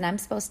acceptance, and I'm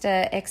supposed to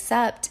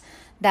accept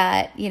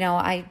that,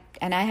 I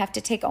have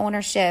to take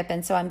ownership.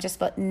 And so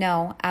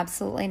no,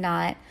 absolutely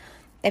not.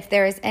 If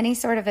there is any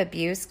sort of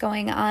abuse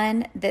going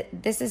on,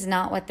 this is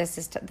not what this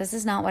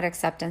is not what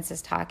acceptance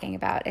is talking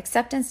about.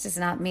 Acceptance does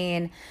not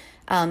mean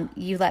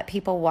you let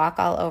people walk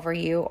all over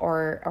you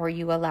or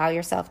you allow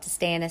yourself to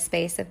stay in a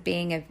space of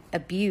being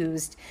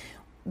abused.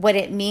 What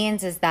it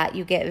means is that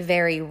you get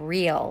very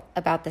real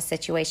about the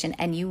situation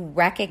and you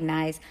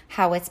recognize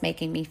how it's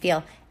making me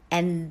feel.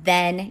 And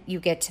then you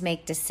get to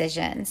make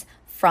decisions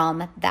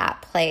from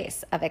that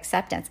place of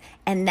acceptance.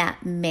 And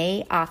that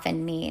may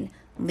often mean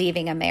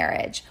leaving a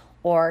marriage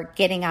or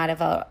getting out of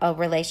a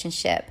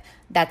relationship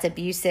that's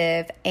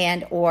abusive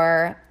and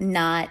or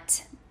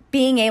not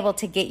being able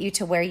to get you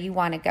to where you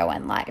want to go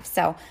in life.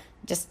 So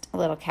just a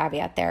little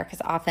caveat there, because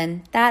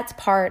often that's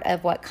part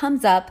of what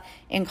comes up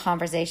in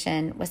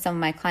conversation with some of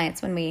my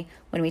clients when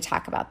we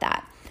talk about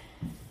that.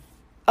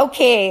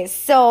 Okay,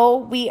 so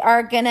we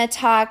are going to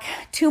talk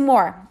two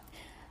more.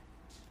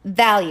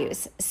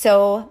 Values.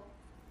 So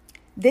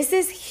this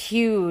is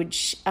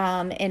huge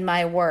in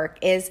my work,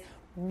 is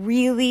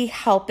really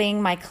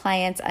helping my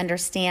clients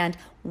understand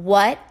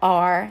what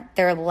are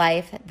their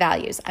life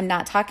values. I'm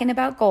not talking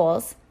about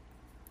goals.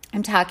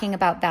 I'm talking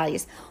about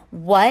values.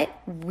 What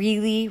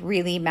really,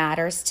 really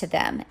matters to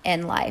them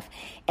in life.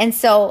 And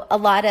so a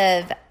lot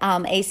of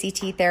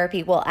ACT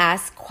therapy will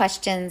ask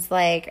questions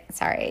like,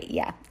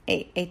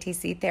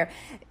 ATC therapy,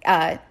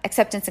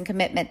 acceptance and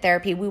commitment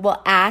therapy. We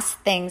will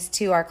ask things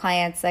to our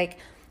clients like,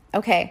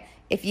 okay,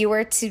 if you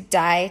were to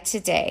die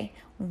today,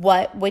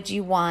 what would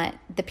you want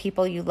the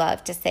people you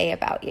love to say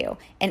about you?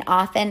 And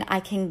often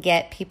I can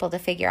get people to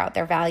figure out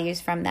their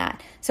values from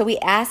that. So we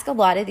ask a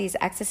lot of these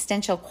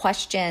existential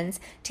questions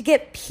to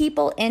get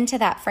people into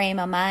that frame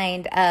of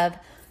mind of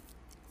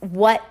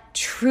what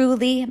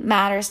truly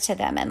matters to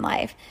them in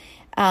life.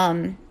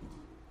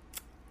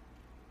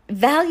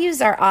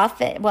 Values are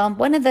often,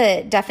 one of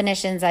the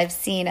definitions I've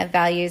seen of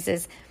values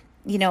is,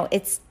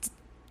 it's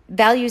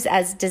values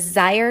as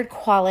desired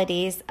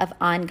qualities of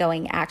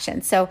ongoing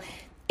action. So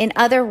in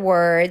other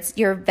words,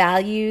 your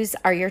values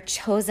are your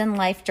chosen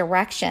life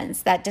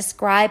directions that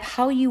describe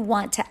how you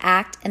want to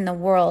act in the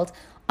world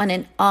on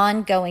an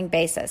ongoing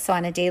basis, so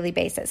on a daily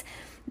basis.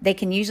 They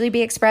can usually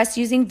be expressed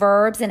using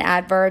verbs and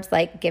adverbs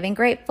like giving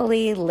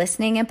gratefully,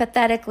 listening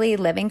empathetically,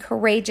 living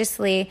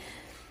courageously.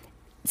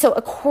 So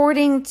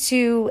according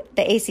to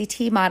the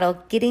ACT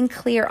model, getting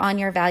clear on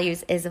your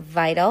values is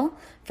vital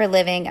for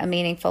living a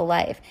meaningful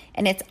life.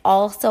 And it's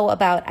also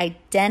about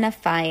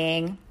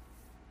identifying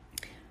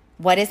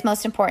what is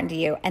most important to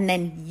you, and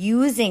then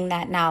using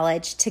that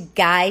knowledge to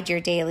guide your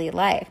daily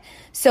life.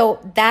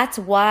 So that's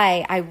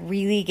why I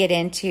really get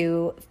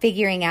into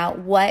figuring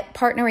out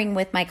partnering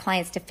with my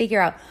clients to figure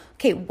out,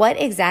 okay,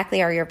 what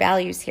exactly are your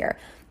values here?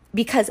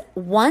 Because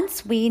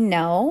once we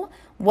know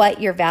what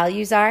your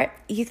values are,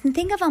 you can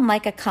think of them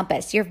like a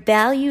compass. Your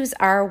values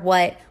are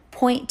what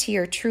point to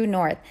your true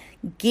north,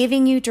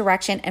 giving you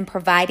direction and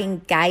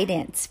providing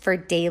guidance for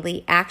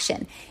daily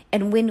action.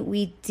 And when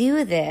we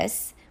do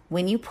this,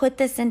 when you put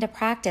this into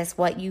practice,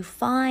 what you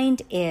find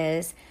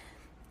is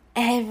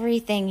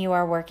everything you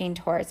are working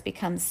towards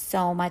becomes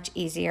so much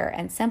easier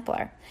and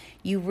simpler.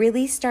 You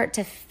really start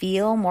to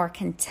feel more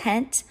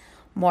content,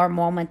 more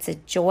moments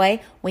of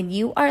joy. When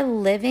you are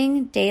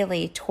living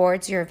daily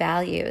towards your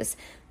values,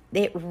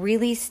 it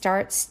really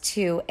starts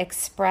to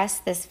express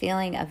this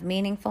feeling of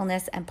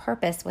meaningfulness and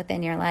purpose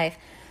within your life.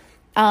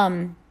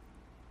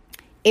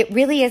 It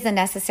really is a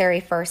necessary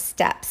first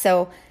step.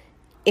 So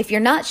if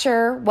you're not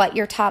sure what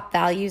your top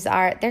values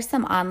are, there's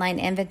some online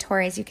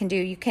inventories you can do.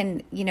 You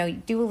can,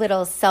 do a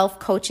little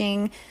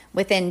self-coaching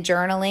within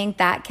journaling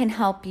that can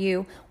help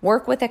you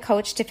work with a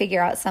coach to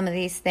figure out some of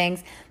these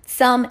things.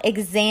 Some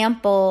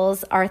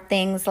examples are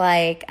things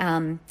like,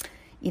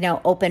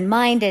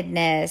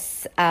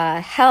 open-mindedness,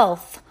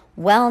 health,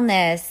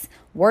 wellness,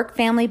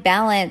 work-family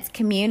balance,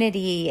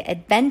 community,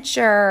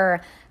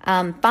 adventure,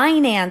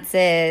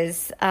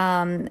 finances,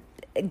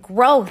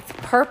 growth,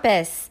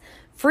 purpose,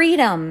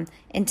 freedom,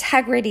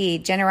 integrity,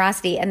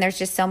 generosity, and there's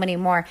just so many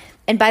more.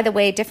 And by the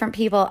way, different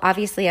people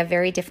obviously have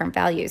very different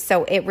values.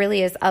 So it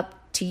really is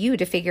up to you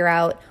to figure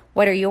out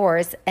what are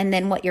yours and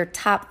then what your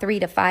top 3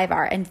 to 5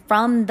 are. And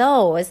from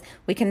those,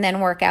 we can then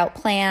work out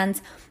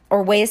plans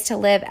or ways to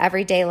live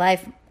everyday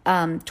life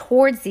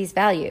towards these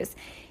values.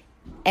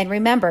 And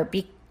remember,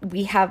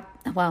 we have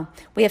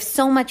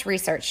so much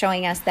research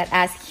showing us that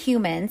as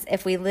humans,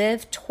 if we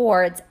live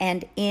towards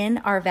and in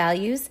our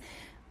values,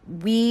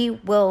 we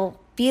will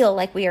feel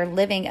like we are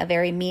living a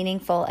very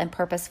meaningful and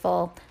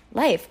purposeful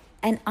life.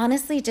 And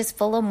honestly, just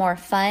full of more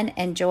fun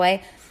and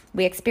joy.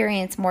 We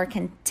experience more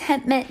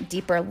contentment,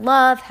 deeper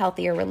love,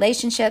 healthier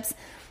relationships,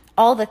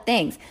 all the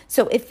things.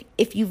 So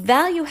if you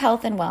value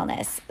health and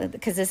wellness,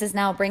 because this is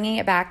now bringing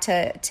it back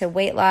to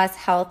weight loss,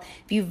 health,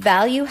 if you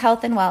value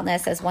health and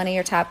wellness as one of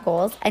your top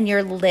goals and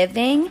you're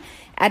living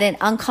at an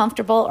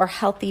uncomfortable or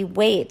healthy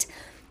weight,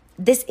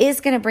 this is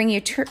going to bring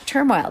you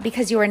turmoil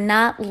because you are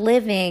not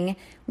living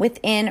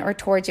within or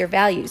towards your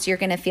values. You're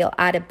going to feel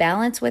out of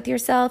balance with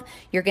yourself.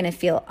 You're going to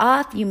feel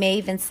off. You may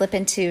even slip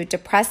into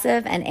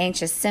depressive and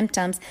anxious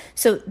symptoms.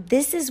 So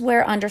this is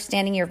where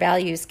understanding your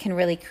values can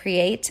really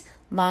create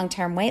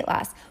long-term weight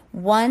loss.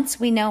 Once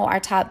we know our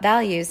top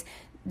values,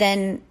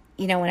 then,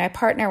 when I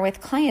partner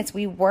with clients,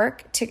 we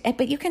work to,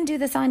 but you can do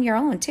this on your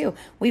own too.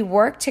 We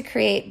work to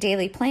create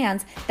daily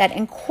plans that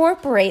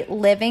incorporate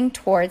living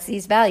towards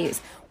these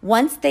values.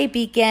 Once we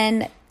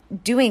begin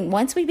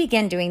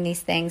doing these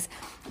things,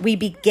 we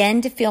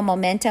begin to feel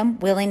momentum,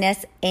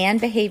 willingness,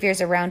 and behaviors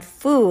around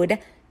food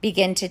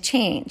begin to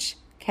change,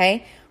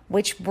 okay?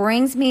 Which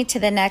brings me to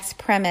the next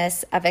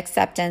premise of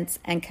acceptance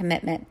and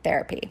commitment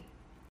therapy.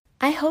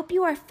 I hope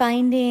you are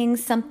finding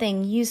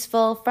something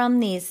useful from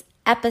these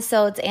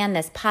episodes and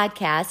this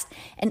podcast.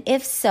 And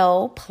if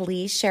so,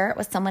 please share it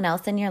with someone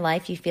else in your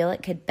life you feel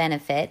it could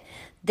benefit.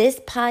 This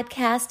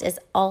podcast is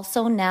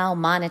also now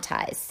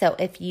monetized. So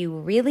if you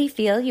really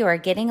feel you are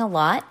getting a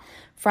lot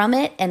from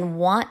it and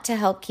want to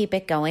help keep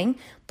it going,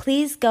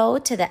 please go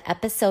to the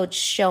episode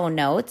show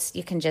notes.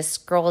 You can just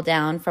scroll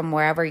down from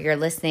wherever you're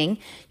listening.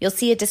 You'll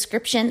see a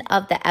description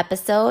of the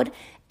episode,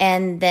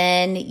 and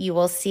then you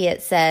will see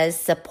it says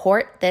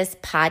support this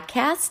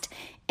podcast.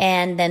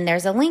 And then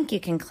there's a link you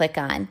can click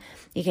on.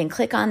 You can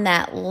click on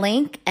that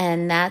link,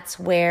 and that's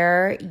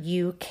where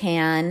you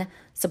can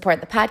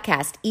support the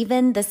podcast.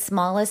 Even the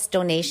smallest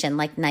donation,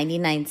 like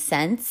 99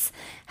 cents,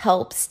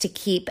 helps to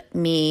keep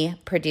me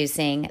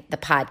producing the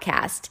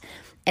podcast.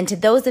 And to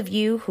those of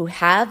you who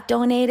have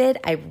donated,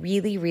 I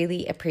really,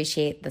 really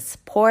appreciate the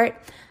support.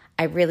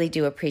 I really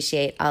do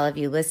appreciate all of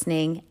you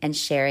listening and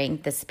sharing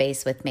the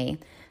space with me.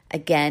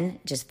 Again,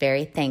 just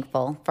very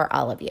thankful for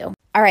all of you.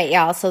 All right,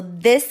 y'all. So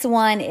this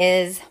one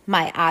is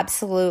my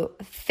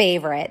absolute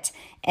favorite,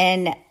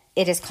 and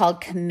it is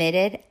called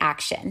committed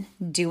action,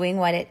 doing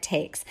what it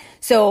takes.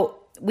 So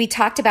we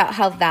talked about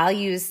how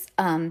values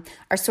are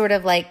sort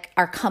of like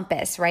our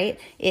compass, right?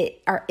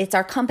 It's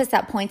our compass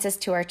that points us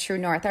to our true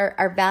north.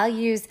 Our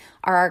values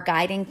are our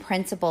guiding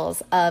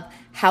principles of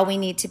how we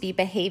need to be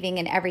behaving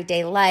in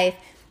everyday life.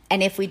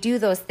 And if we do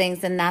those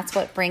things, then that's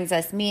what brings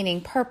us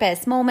meaning,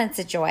 purpose, moments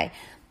of joy.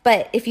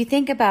 But if you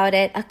think about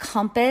it, a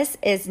compass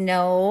is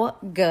no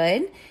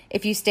good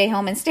if you stay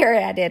home and stare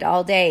at it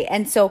all day.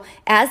 And so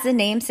as the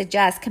name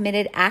suggests,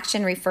 committed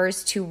action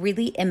refers to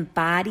really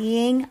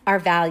embodying our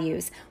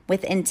values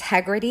with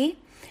integrity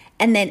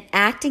and then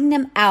acting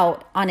them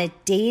out on a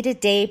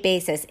day-to-day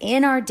basis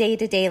in our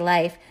day-to-day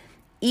life,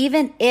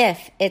 even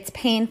if it's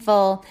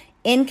painful,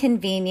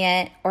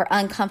 inconvenient, or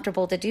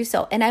uncomfortable to do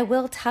so. And I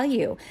will tell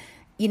you,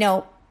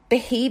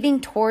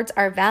 behaving towards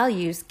our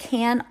values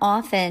can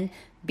often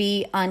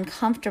be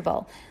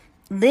uncomfortable.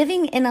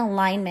 Living in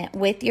alignment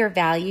with your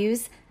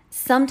values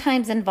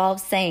sometimes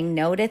involves saying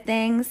no to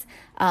things,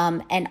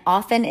 and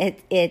often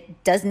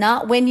it does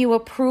not win you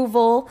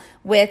approval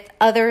with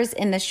others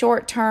in the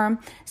short term.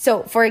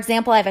 So, for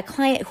example, I have a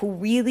client who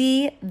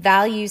really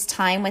values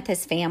time with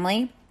his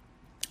family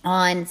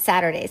on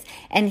Saturdays,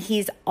 and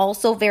he's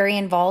also very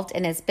involved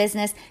in his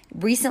business.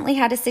 Recently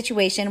had a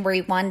situation where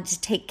he wanted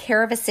to take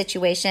care of a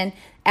situation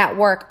at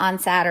work on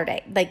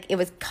Saturday. Like, it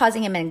was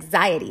causing him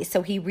anxiety,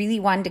 so he really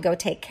wanted to go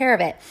take care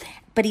of it.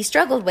 But he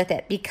struggled with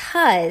it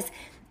because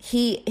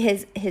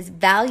his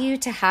value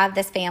to have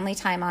this family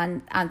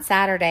time on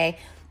Saturday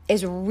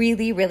is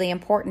really, really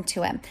important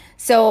to him.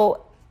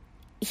 So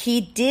he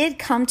did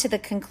come to the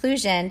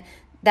conclusion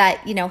that,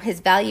 his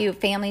value of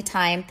family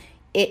time,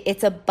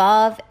 it's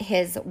above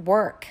his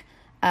work.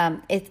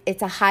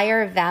 It's a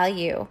higher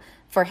value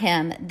for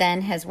him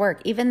than his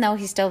work, even though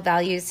he still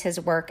values his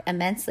work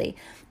immensely.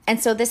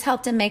 And so this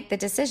helped him make the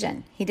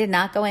decision. He did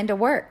not go into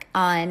work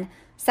on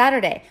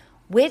Saturday,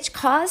 which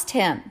caused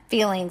him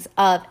feelings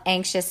of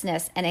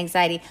anxiousness and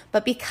anxiety.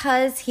 But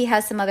because he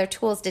has some other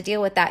tools to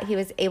deal with that, he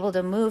was able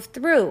to move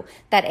through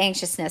that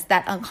anxiousness,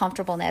 that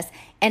uncomfortableness,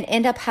 and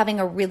end up having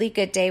a really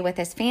good day with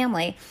his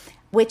family,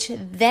 which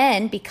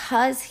then,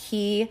 because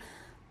he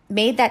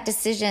made that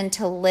decision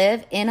to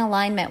live in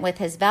alignment with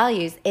his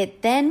values,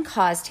 it then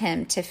caused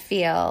him to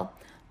feel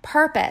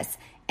purpose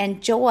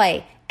and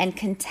joy and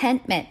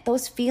contentment,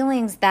 those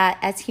feelings that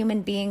as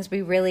human beings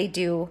we really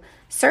do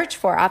search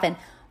for often.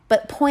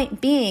 But point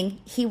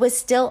being, he was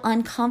still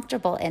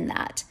uncomfortable in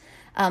that,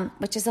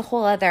 which is a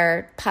whole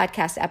other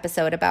podcast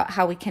episode about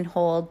how we can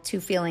hold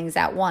two feelings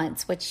at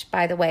once, which,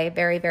 by the way,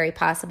 very, very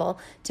possible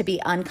to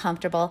be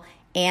uncomfortable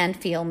and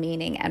feel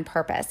meaning and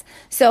purpose.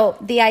 So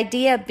the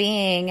idea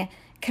being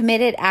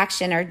committed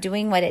action or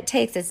doing what it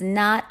takes is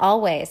not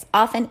always,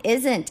 often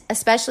isn't,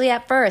 especially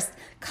at first,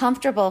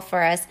 comfortable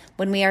for us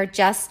when we are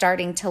just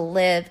starting to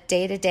live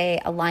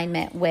day-to-day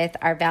alignment with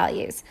our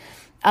values.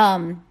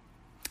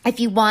 If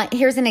you want,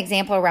 here's an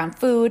example around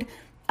food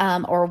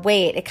or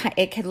weight.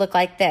 It could look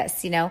like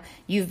this.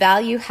 You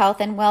value health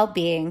and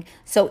well-being.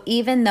 So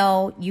even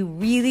though you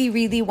really,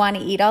 really want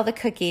to eat all the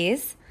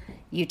cookies,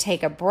 you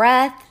take a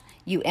breath,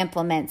 you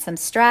implement some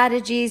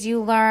strategies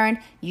you learn,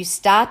 you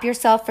stop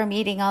yourself from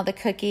eating all the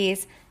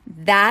cookies.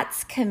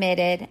 That's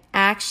committed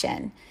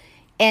action.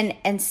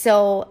 And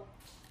so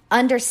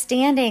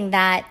understanding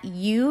that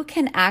you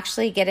can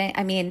actually get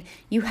in,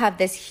 you have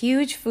this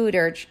huge food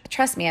urge.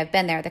 Trust me, I've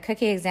been there. The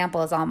cookie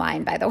example is all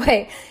mine, by the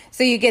way.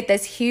 So you get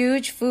this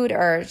huge food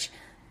urge,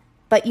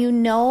 but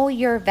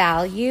your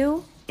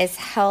value is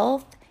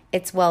health,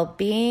 it's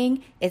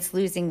well-being, it's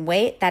losing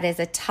weight. That is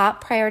a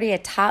top priority, a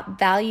top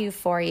value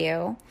for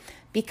you.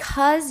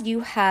 Because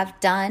you have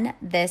done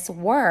this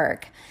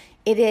work,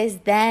 it is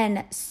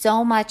then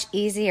so much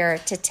easier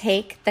to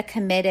take the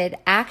committed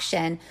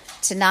action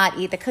to not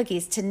eat the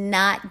cookies, to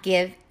not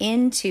give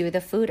into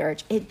the food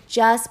urge. It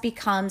just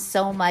becomes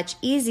so much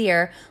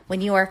easier when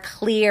you are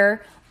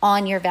clear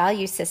on your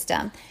value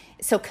system.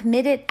 So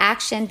committed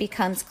action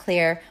becomes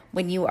clear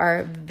when you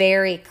are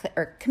very clear,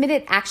 or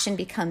committed action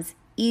becomes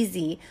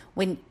easier.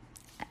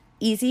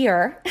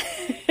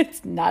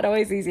 It's not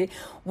always easy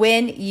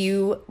when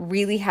you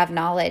really have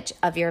knowledge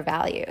of your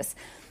values.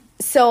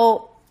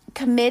 So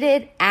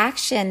committed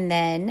action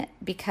then,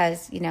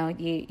 because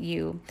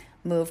you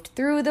moved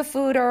through the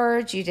food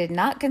urge, you did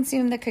not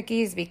consume the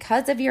cookies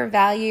because of your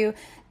value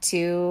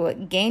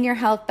to gain your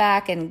health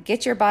back and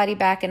get your body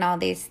back and all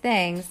these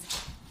things,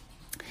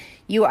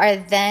 you are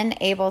then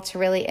able to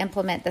really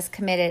implement this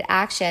committed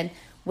action,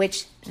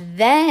 which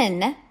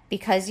then,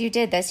 because you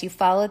did this, you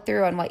followed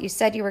through on what you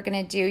said you were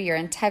going to do, your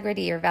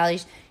integrity, your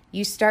values,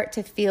 you start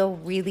to feel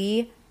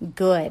really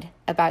good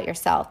about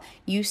yourself.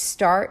 You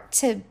start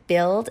to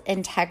build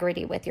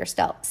integrity with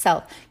yourself.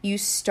 You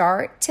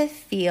start to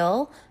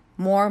feel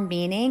more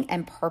meaning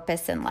and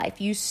purpose in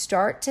life. You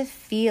start to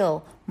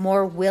feel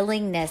more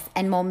willingness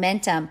and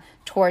momentum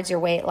towards your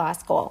weight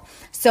loss goal.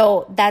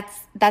 So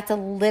that's a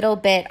little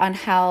bit on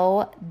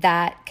how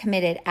that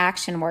committed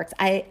action works.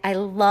 I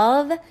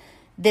love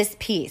this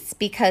piece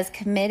because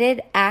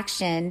committed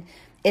action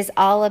is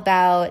all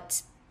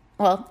about,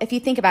 well, if you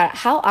think about it,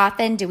 how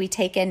often do we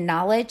take in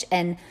knowledge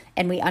and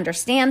we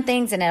understand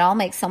things and it all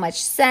makes so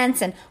much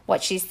sense and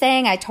what she's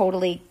saying I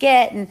totally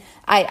get and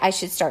I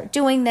should start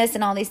doing this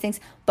and all these things,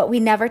 but we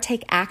never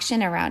take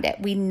action around it.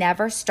 We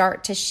never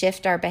start to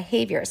shift our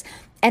behaviors.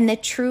 And the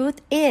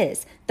truth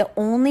is, the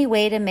only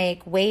way to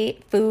make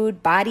weight,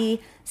 food,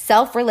 body,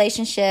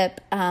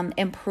 self-relationship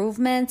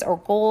improvements or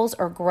goals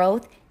or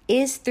growth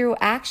is through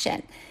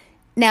action.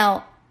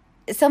 Now,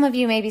 some of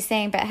you may be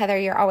saying, but Heather,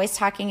 you're always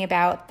talking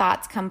about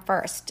thoughts come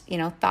first,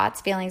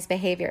 thoughts, feelings,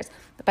 behaviors.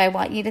 But I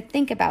want you to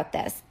think about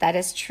this. That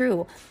is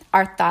true.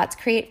 Our thoughts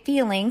create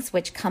feelings,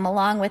 which come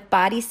along with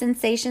body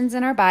sensations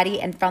in our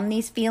body. And from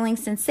these feeling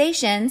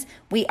sensations,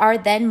 we are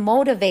then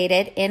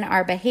motivated in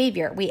our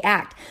behavior. We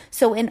act.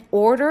 So in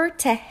order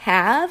to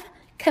have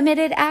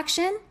committed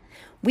action,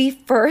 we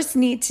first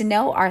need to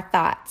know our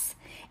thoughts.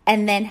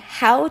 And then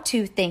how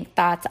to think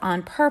thoughts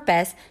on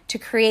purpose to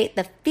create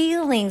the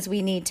feelings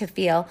we need to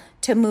feel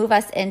to move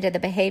us into the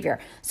behavior.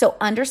 So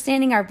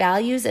understanding our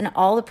values and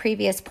all the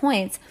previous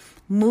points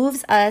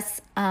moves us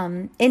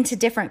into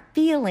different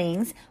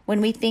feelings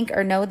when we think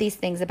or know these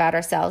things about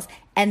ourselves.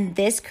 And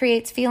this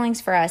creates feelings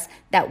for us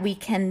that we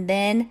can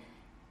then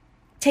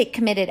take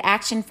committed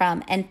action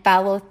from and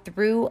follow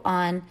through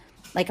on,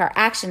 like our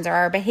actions or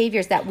our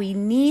behaviors that we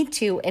need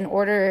to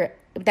implement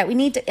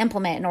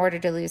in order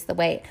to lose the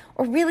weight.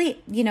 Or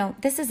really,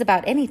 this is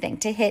about anything,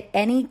 to hit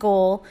any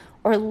goal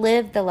or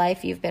live the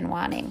life you've been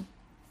wanting.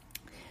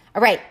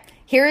 All right,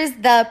 here is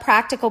the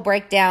practical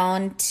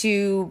breakdown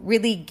to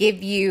really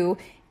give you,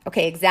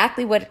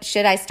 exactly what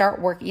should I start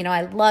working?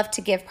 I love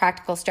to give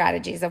practical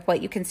strategies of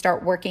what you can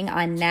start working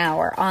on now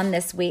or on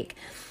this week.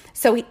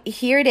 So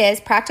here it is,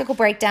 practical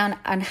breakdown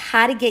on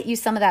how to get you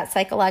some of that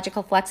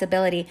psychological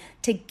flexibility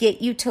to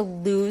get you to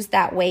lose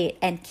that weight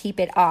and keep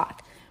it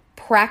off.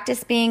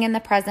 Practice being in the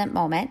present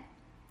moment.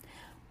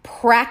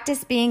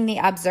 Practice being the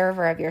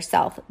observer of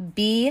yourself.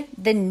 Be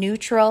the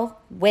neutral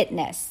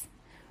witness.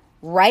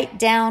 Write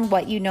down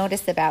what you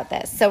notice about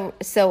this.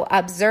 So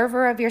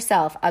observer of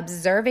yourself,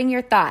 observing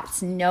your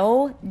thoughts,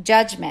 no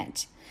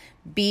judgment.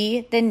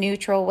 Be the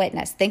neutral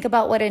witness. Think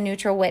about what a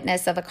neutral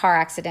witness of a car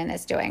accident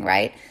is doing,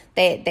 right?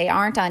 They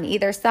aren't on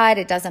either side.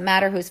 It doesn't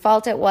matter whose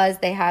fault it was.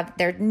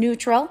 They're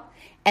neutral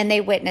and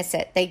they witness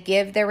it. They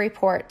give their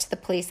report to the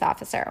police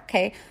officer,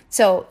 okay?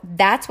 So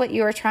that's what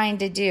you are trying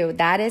to do.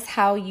 That is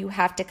how you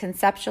have to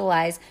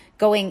conceptualize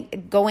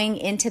going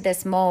into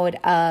this mode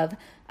of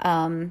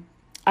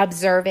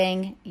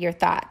observing your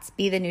thoughts.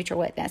 Be the neutral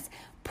witness.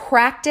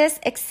 Practice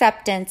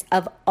acceptance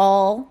of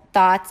all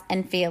thoughts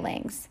and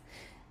feelings.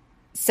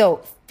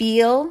 So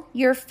feel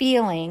your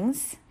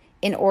feelings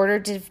in order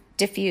to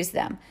diffuse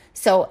them.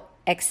 So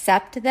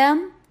accept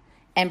them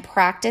and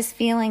practice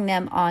feeling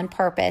them on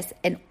purpose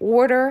in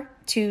order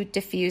to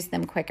diffuse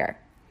them quicker.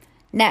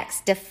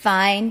 Next,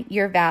 define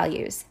your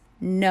values.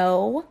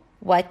 Know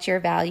what your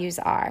values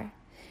are.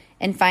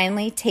 And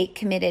finally, take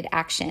committed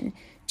action.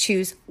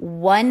 Choose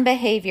one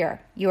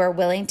behavior you are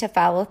willing to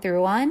follow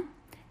through on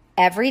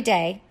every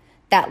day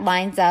that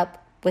lines up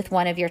with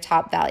one of your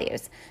top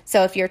values.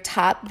 So if your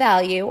top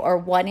value or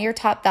one of your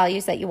top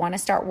values that you want to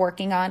start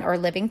working on or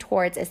living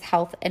towards is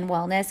health and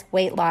wellness,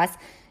 weight loss,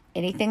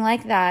 anything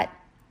like that,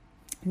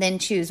 then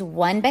choose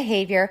one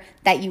behavior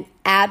that you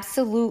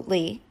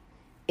absolutely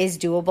is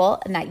doable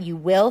and that you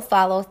will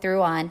follow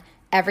through on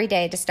every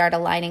day to start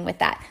aligning with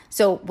that.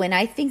 So when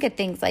I think of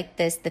things like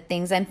this, the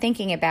things I'm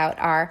thinking about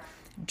are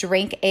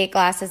drink 8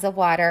 glasses of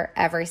water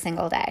every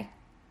single day.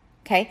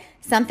 Okay?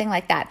 Something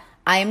like that.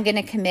 I am going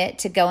to commit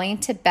to going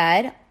to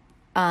bed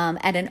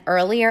at an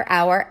earlier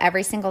hour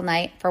every single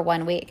night for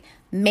 1 week.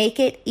 Make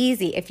it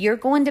easy. If you're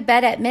going to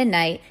bed at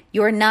midnight,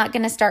 you're not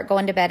going to start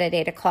going to bed at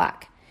 8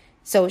 o'clock.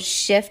 So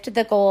shift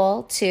the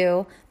goal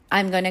to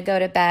I'm going to go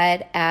to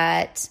bed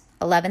at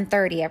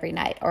 11:30 every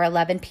night or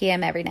 11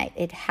 p.m. every night.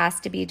 It has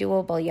to be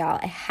doable, y'all.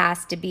 It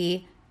has to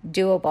be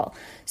doable.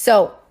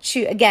 So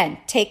again,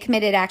 take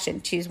committed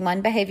action. Choose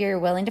one behavior you're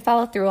willing to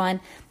follow through on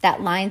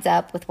that lines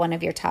up with one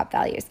of your top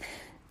values.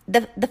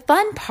 The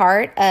fun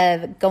part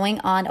of going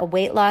on a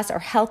weight loss or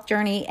health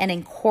journey and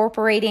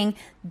incorporating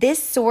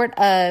this sort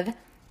of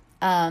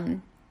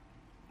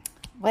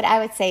what I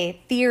would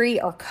say theory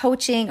or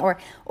coaching or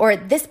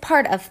this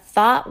part of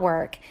thought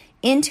work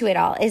into it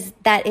all is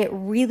that it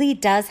really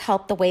does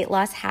help the weight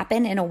loss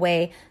happen in a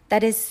way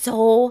that is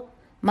so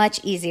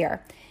much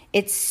easier.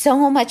 It's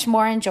so much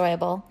more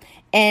enjoyable,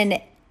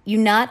 and you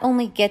not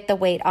only get the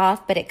weight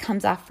off, but it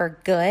comes off for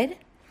good.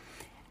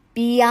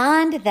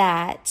 Beyond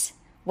that,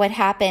 what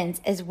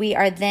happens is we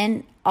are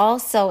then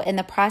also in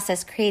the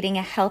process creating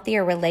a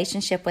healthier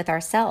relationship with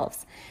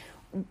ourselves.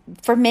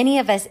 For many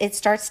of us, it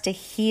starts to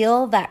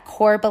heal that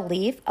core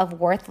belief of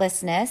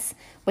worthlessness,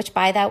 which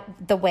by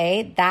the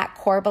way, that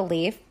core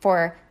belief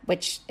for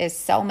which is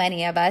so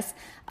many of us,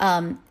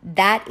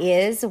 that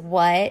is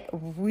what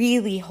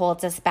really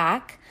holds us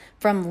back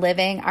from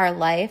living our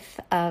life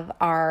of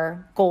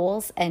our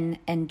goals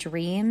and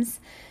dreams.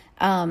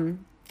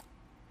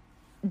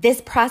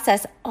 This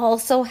process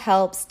also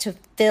helps to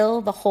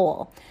fill the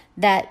hole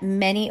that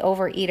many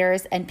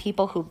overeaters and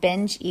people who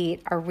binge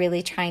eat are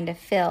really trying to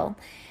fill.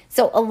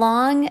 So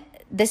along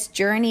this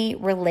journey,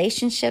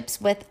 relationships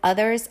with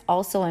others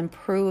also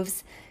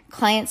improves.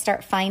 Clients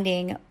start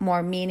finding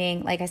more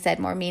meaning, like I said,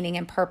 more meaning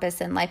and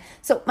purpose in life.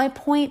 So my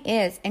point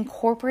is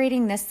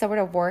incorporating this sort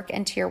of work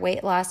into your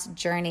weight loss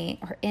journey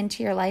or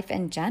into your life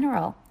in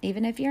general,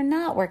 even if you're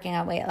not working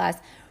on weight loss,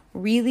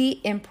 really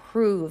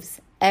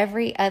improves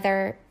every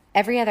other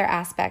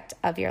aspect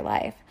of your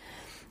life.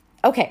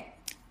 Okay,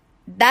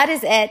 that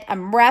is it.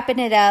 I'm wrapping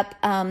it up.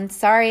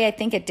 Sorry, I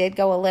think it did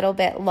go a little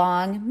bit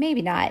long.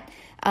 Maybe not.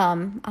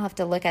 I'll have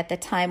to look at the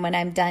time when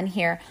I'm done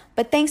here.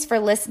 But thanks for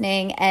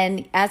listening.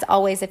 And as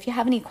always, if you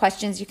have any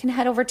questions, you can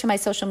head over to my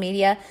social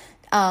media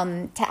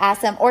to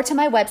ask them or to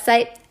my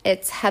website.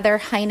 It's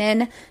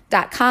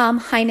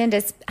heatherheynen.com. Heynen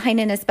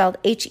is spelled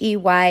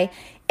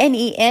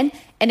Heynen.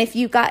 And if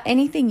you got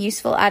anything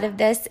useful out of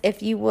this,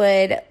 if you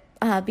would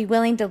be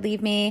willing to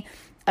leave me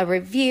a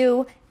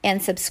review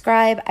and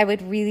subscribe, I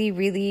would really,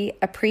 really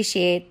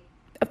appreciate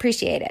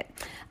it.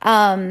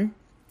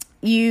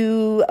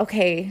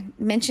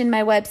 Mention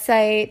my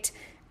website,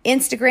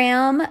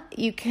 Instagram.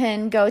 You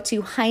can go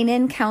to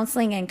Heynen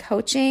Counseling and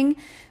Coaching,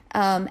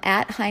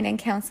 at Heynen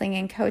Counseling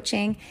and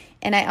Coaching.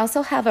 And I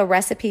also have a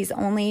recipes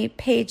only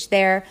page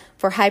there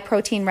for high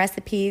protein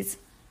recipes.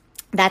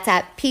 That's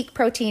at Peak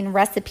Protein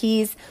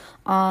Recipes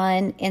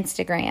on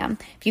Instagram.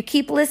 If you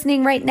keep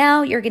listening right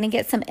now, you're going to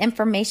get some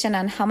information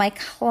on how my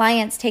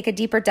clients take a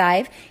deeper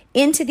dive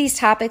into these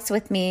topics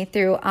with me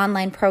through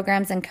online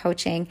programs and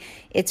coaching.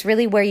 It's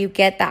really where you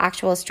get the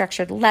actual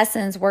structured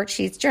lessons,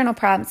 worksheets, journal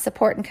prompts,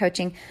 support, and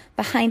coaching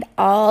behind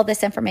all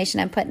this information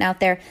I'm putting out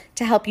there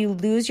to help you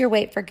lose your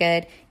weight for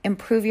good,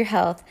 improve your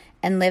health,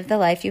 and live the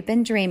life you've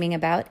been dreaming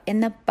about in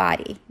the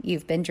body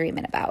you've been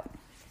dreaming about.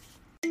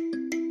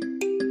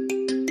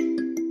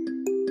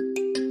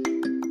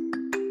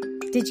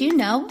 Did you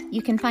know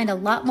you can find a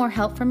lot more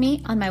help from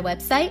me on my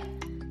website?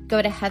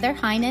 Go to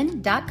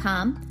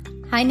heatherheynen.com.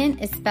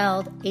 Heynen is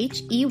spelled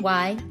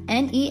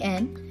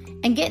Heynen,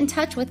 and get in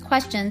touch with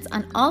questions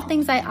on all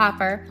things I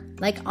offer,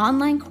 like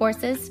online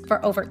courses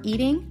for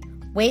overeating,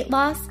 weight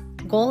loss,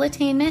 goal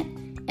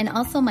attainment, and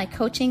also my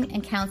coaching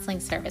and counseling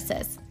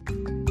services.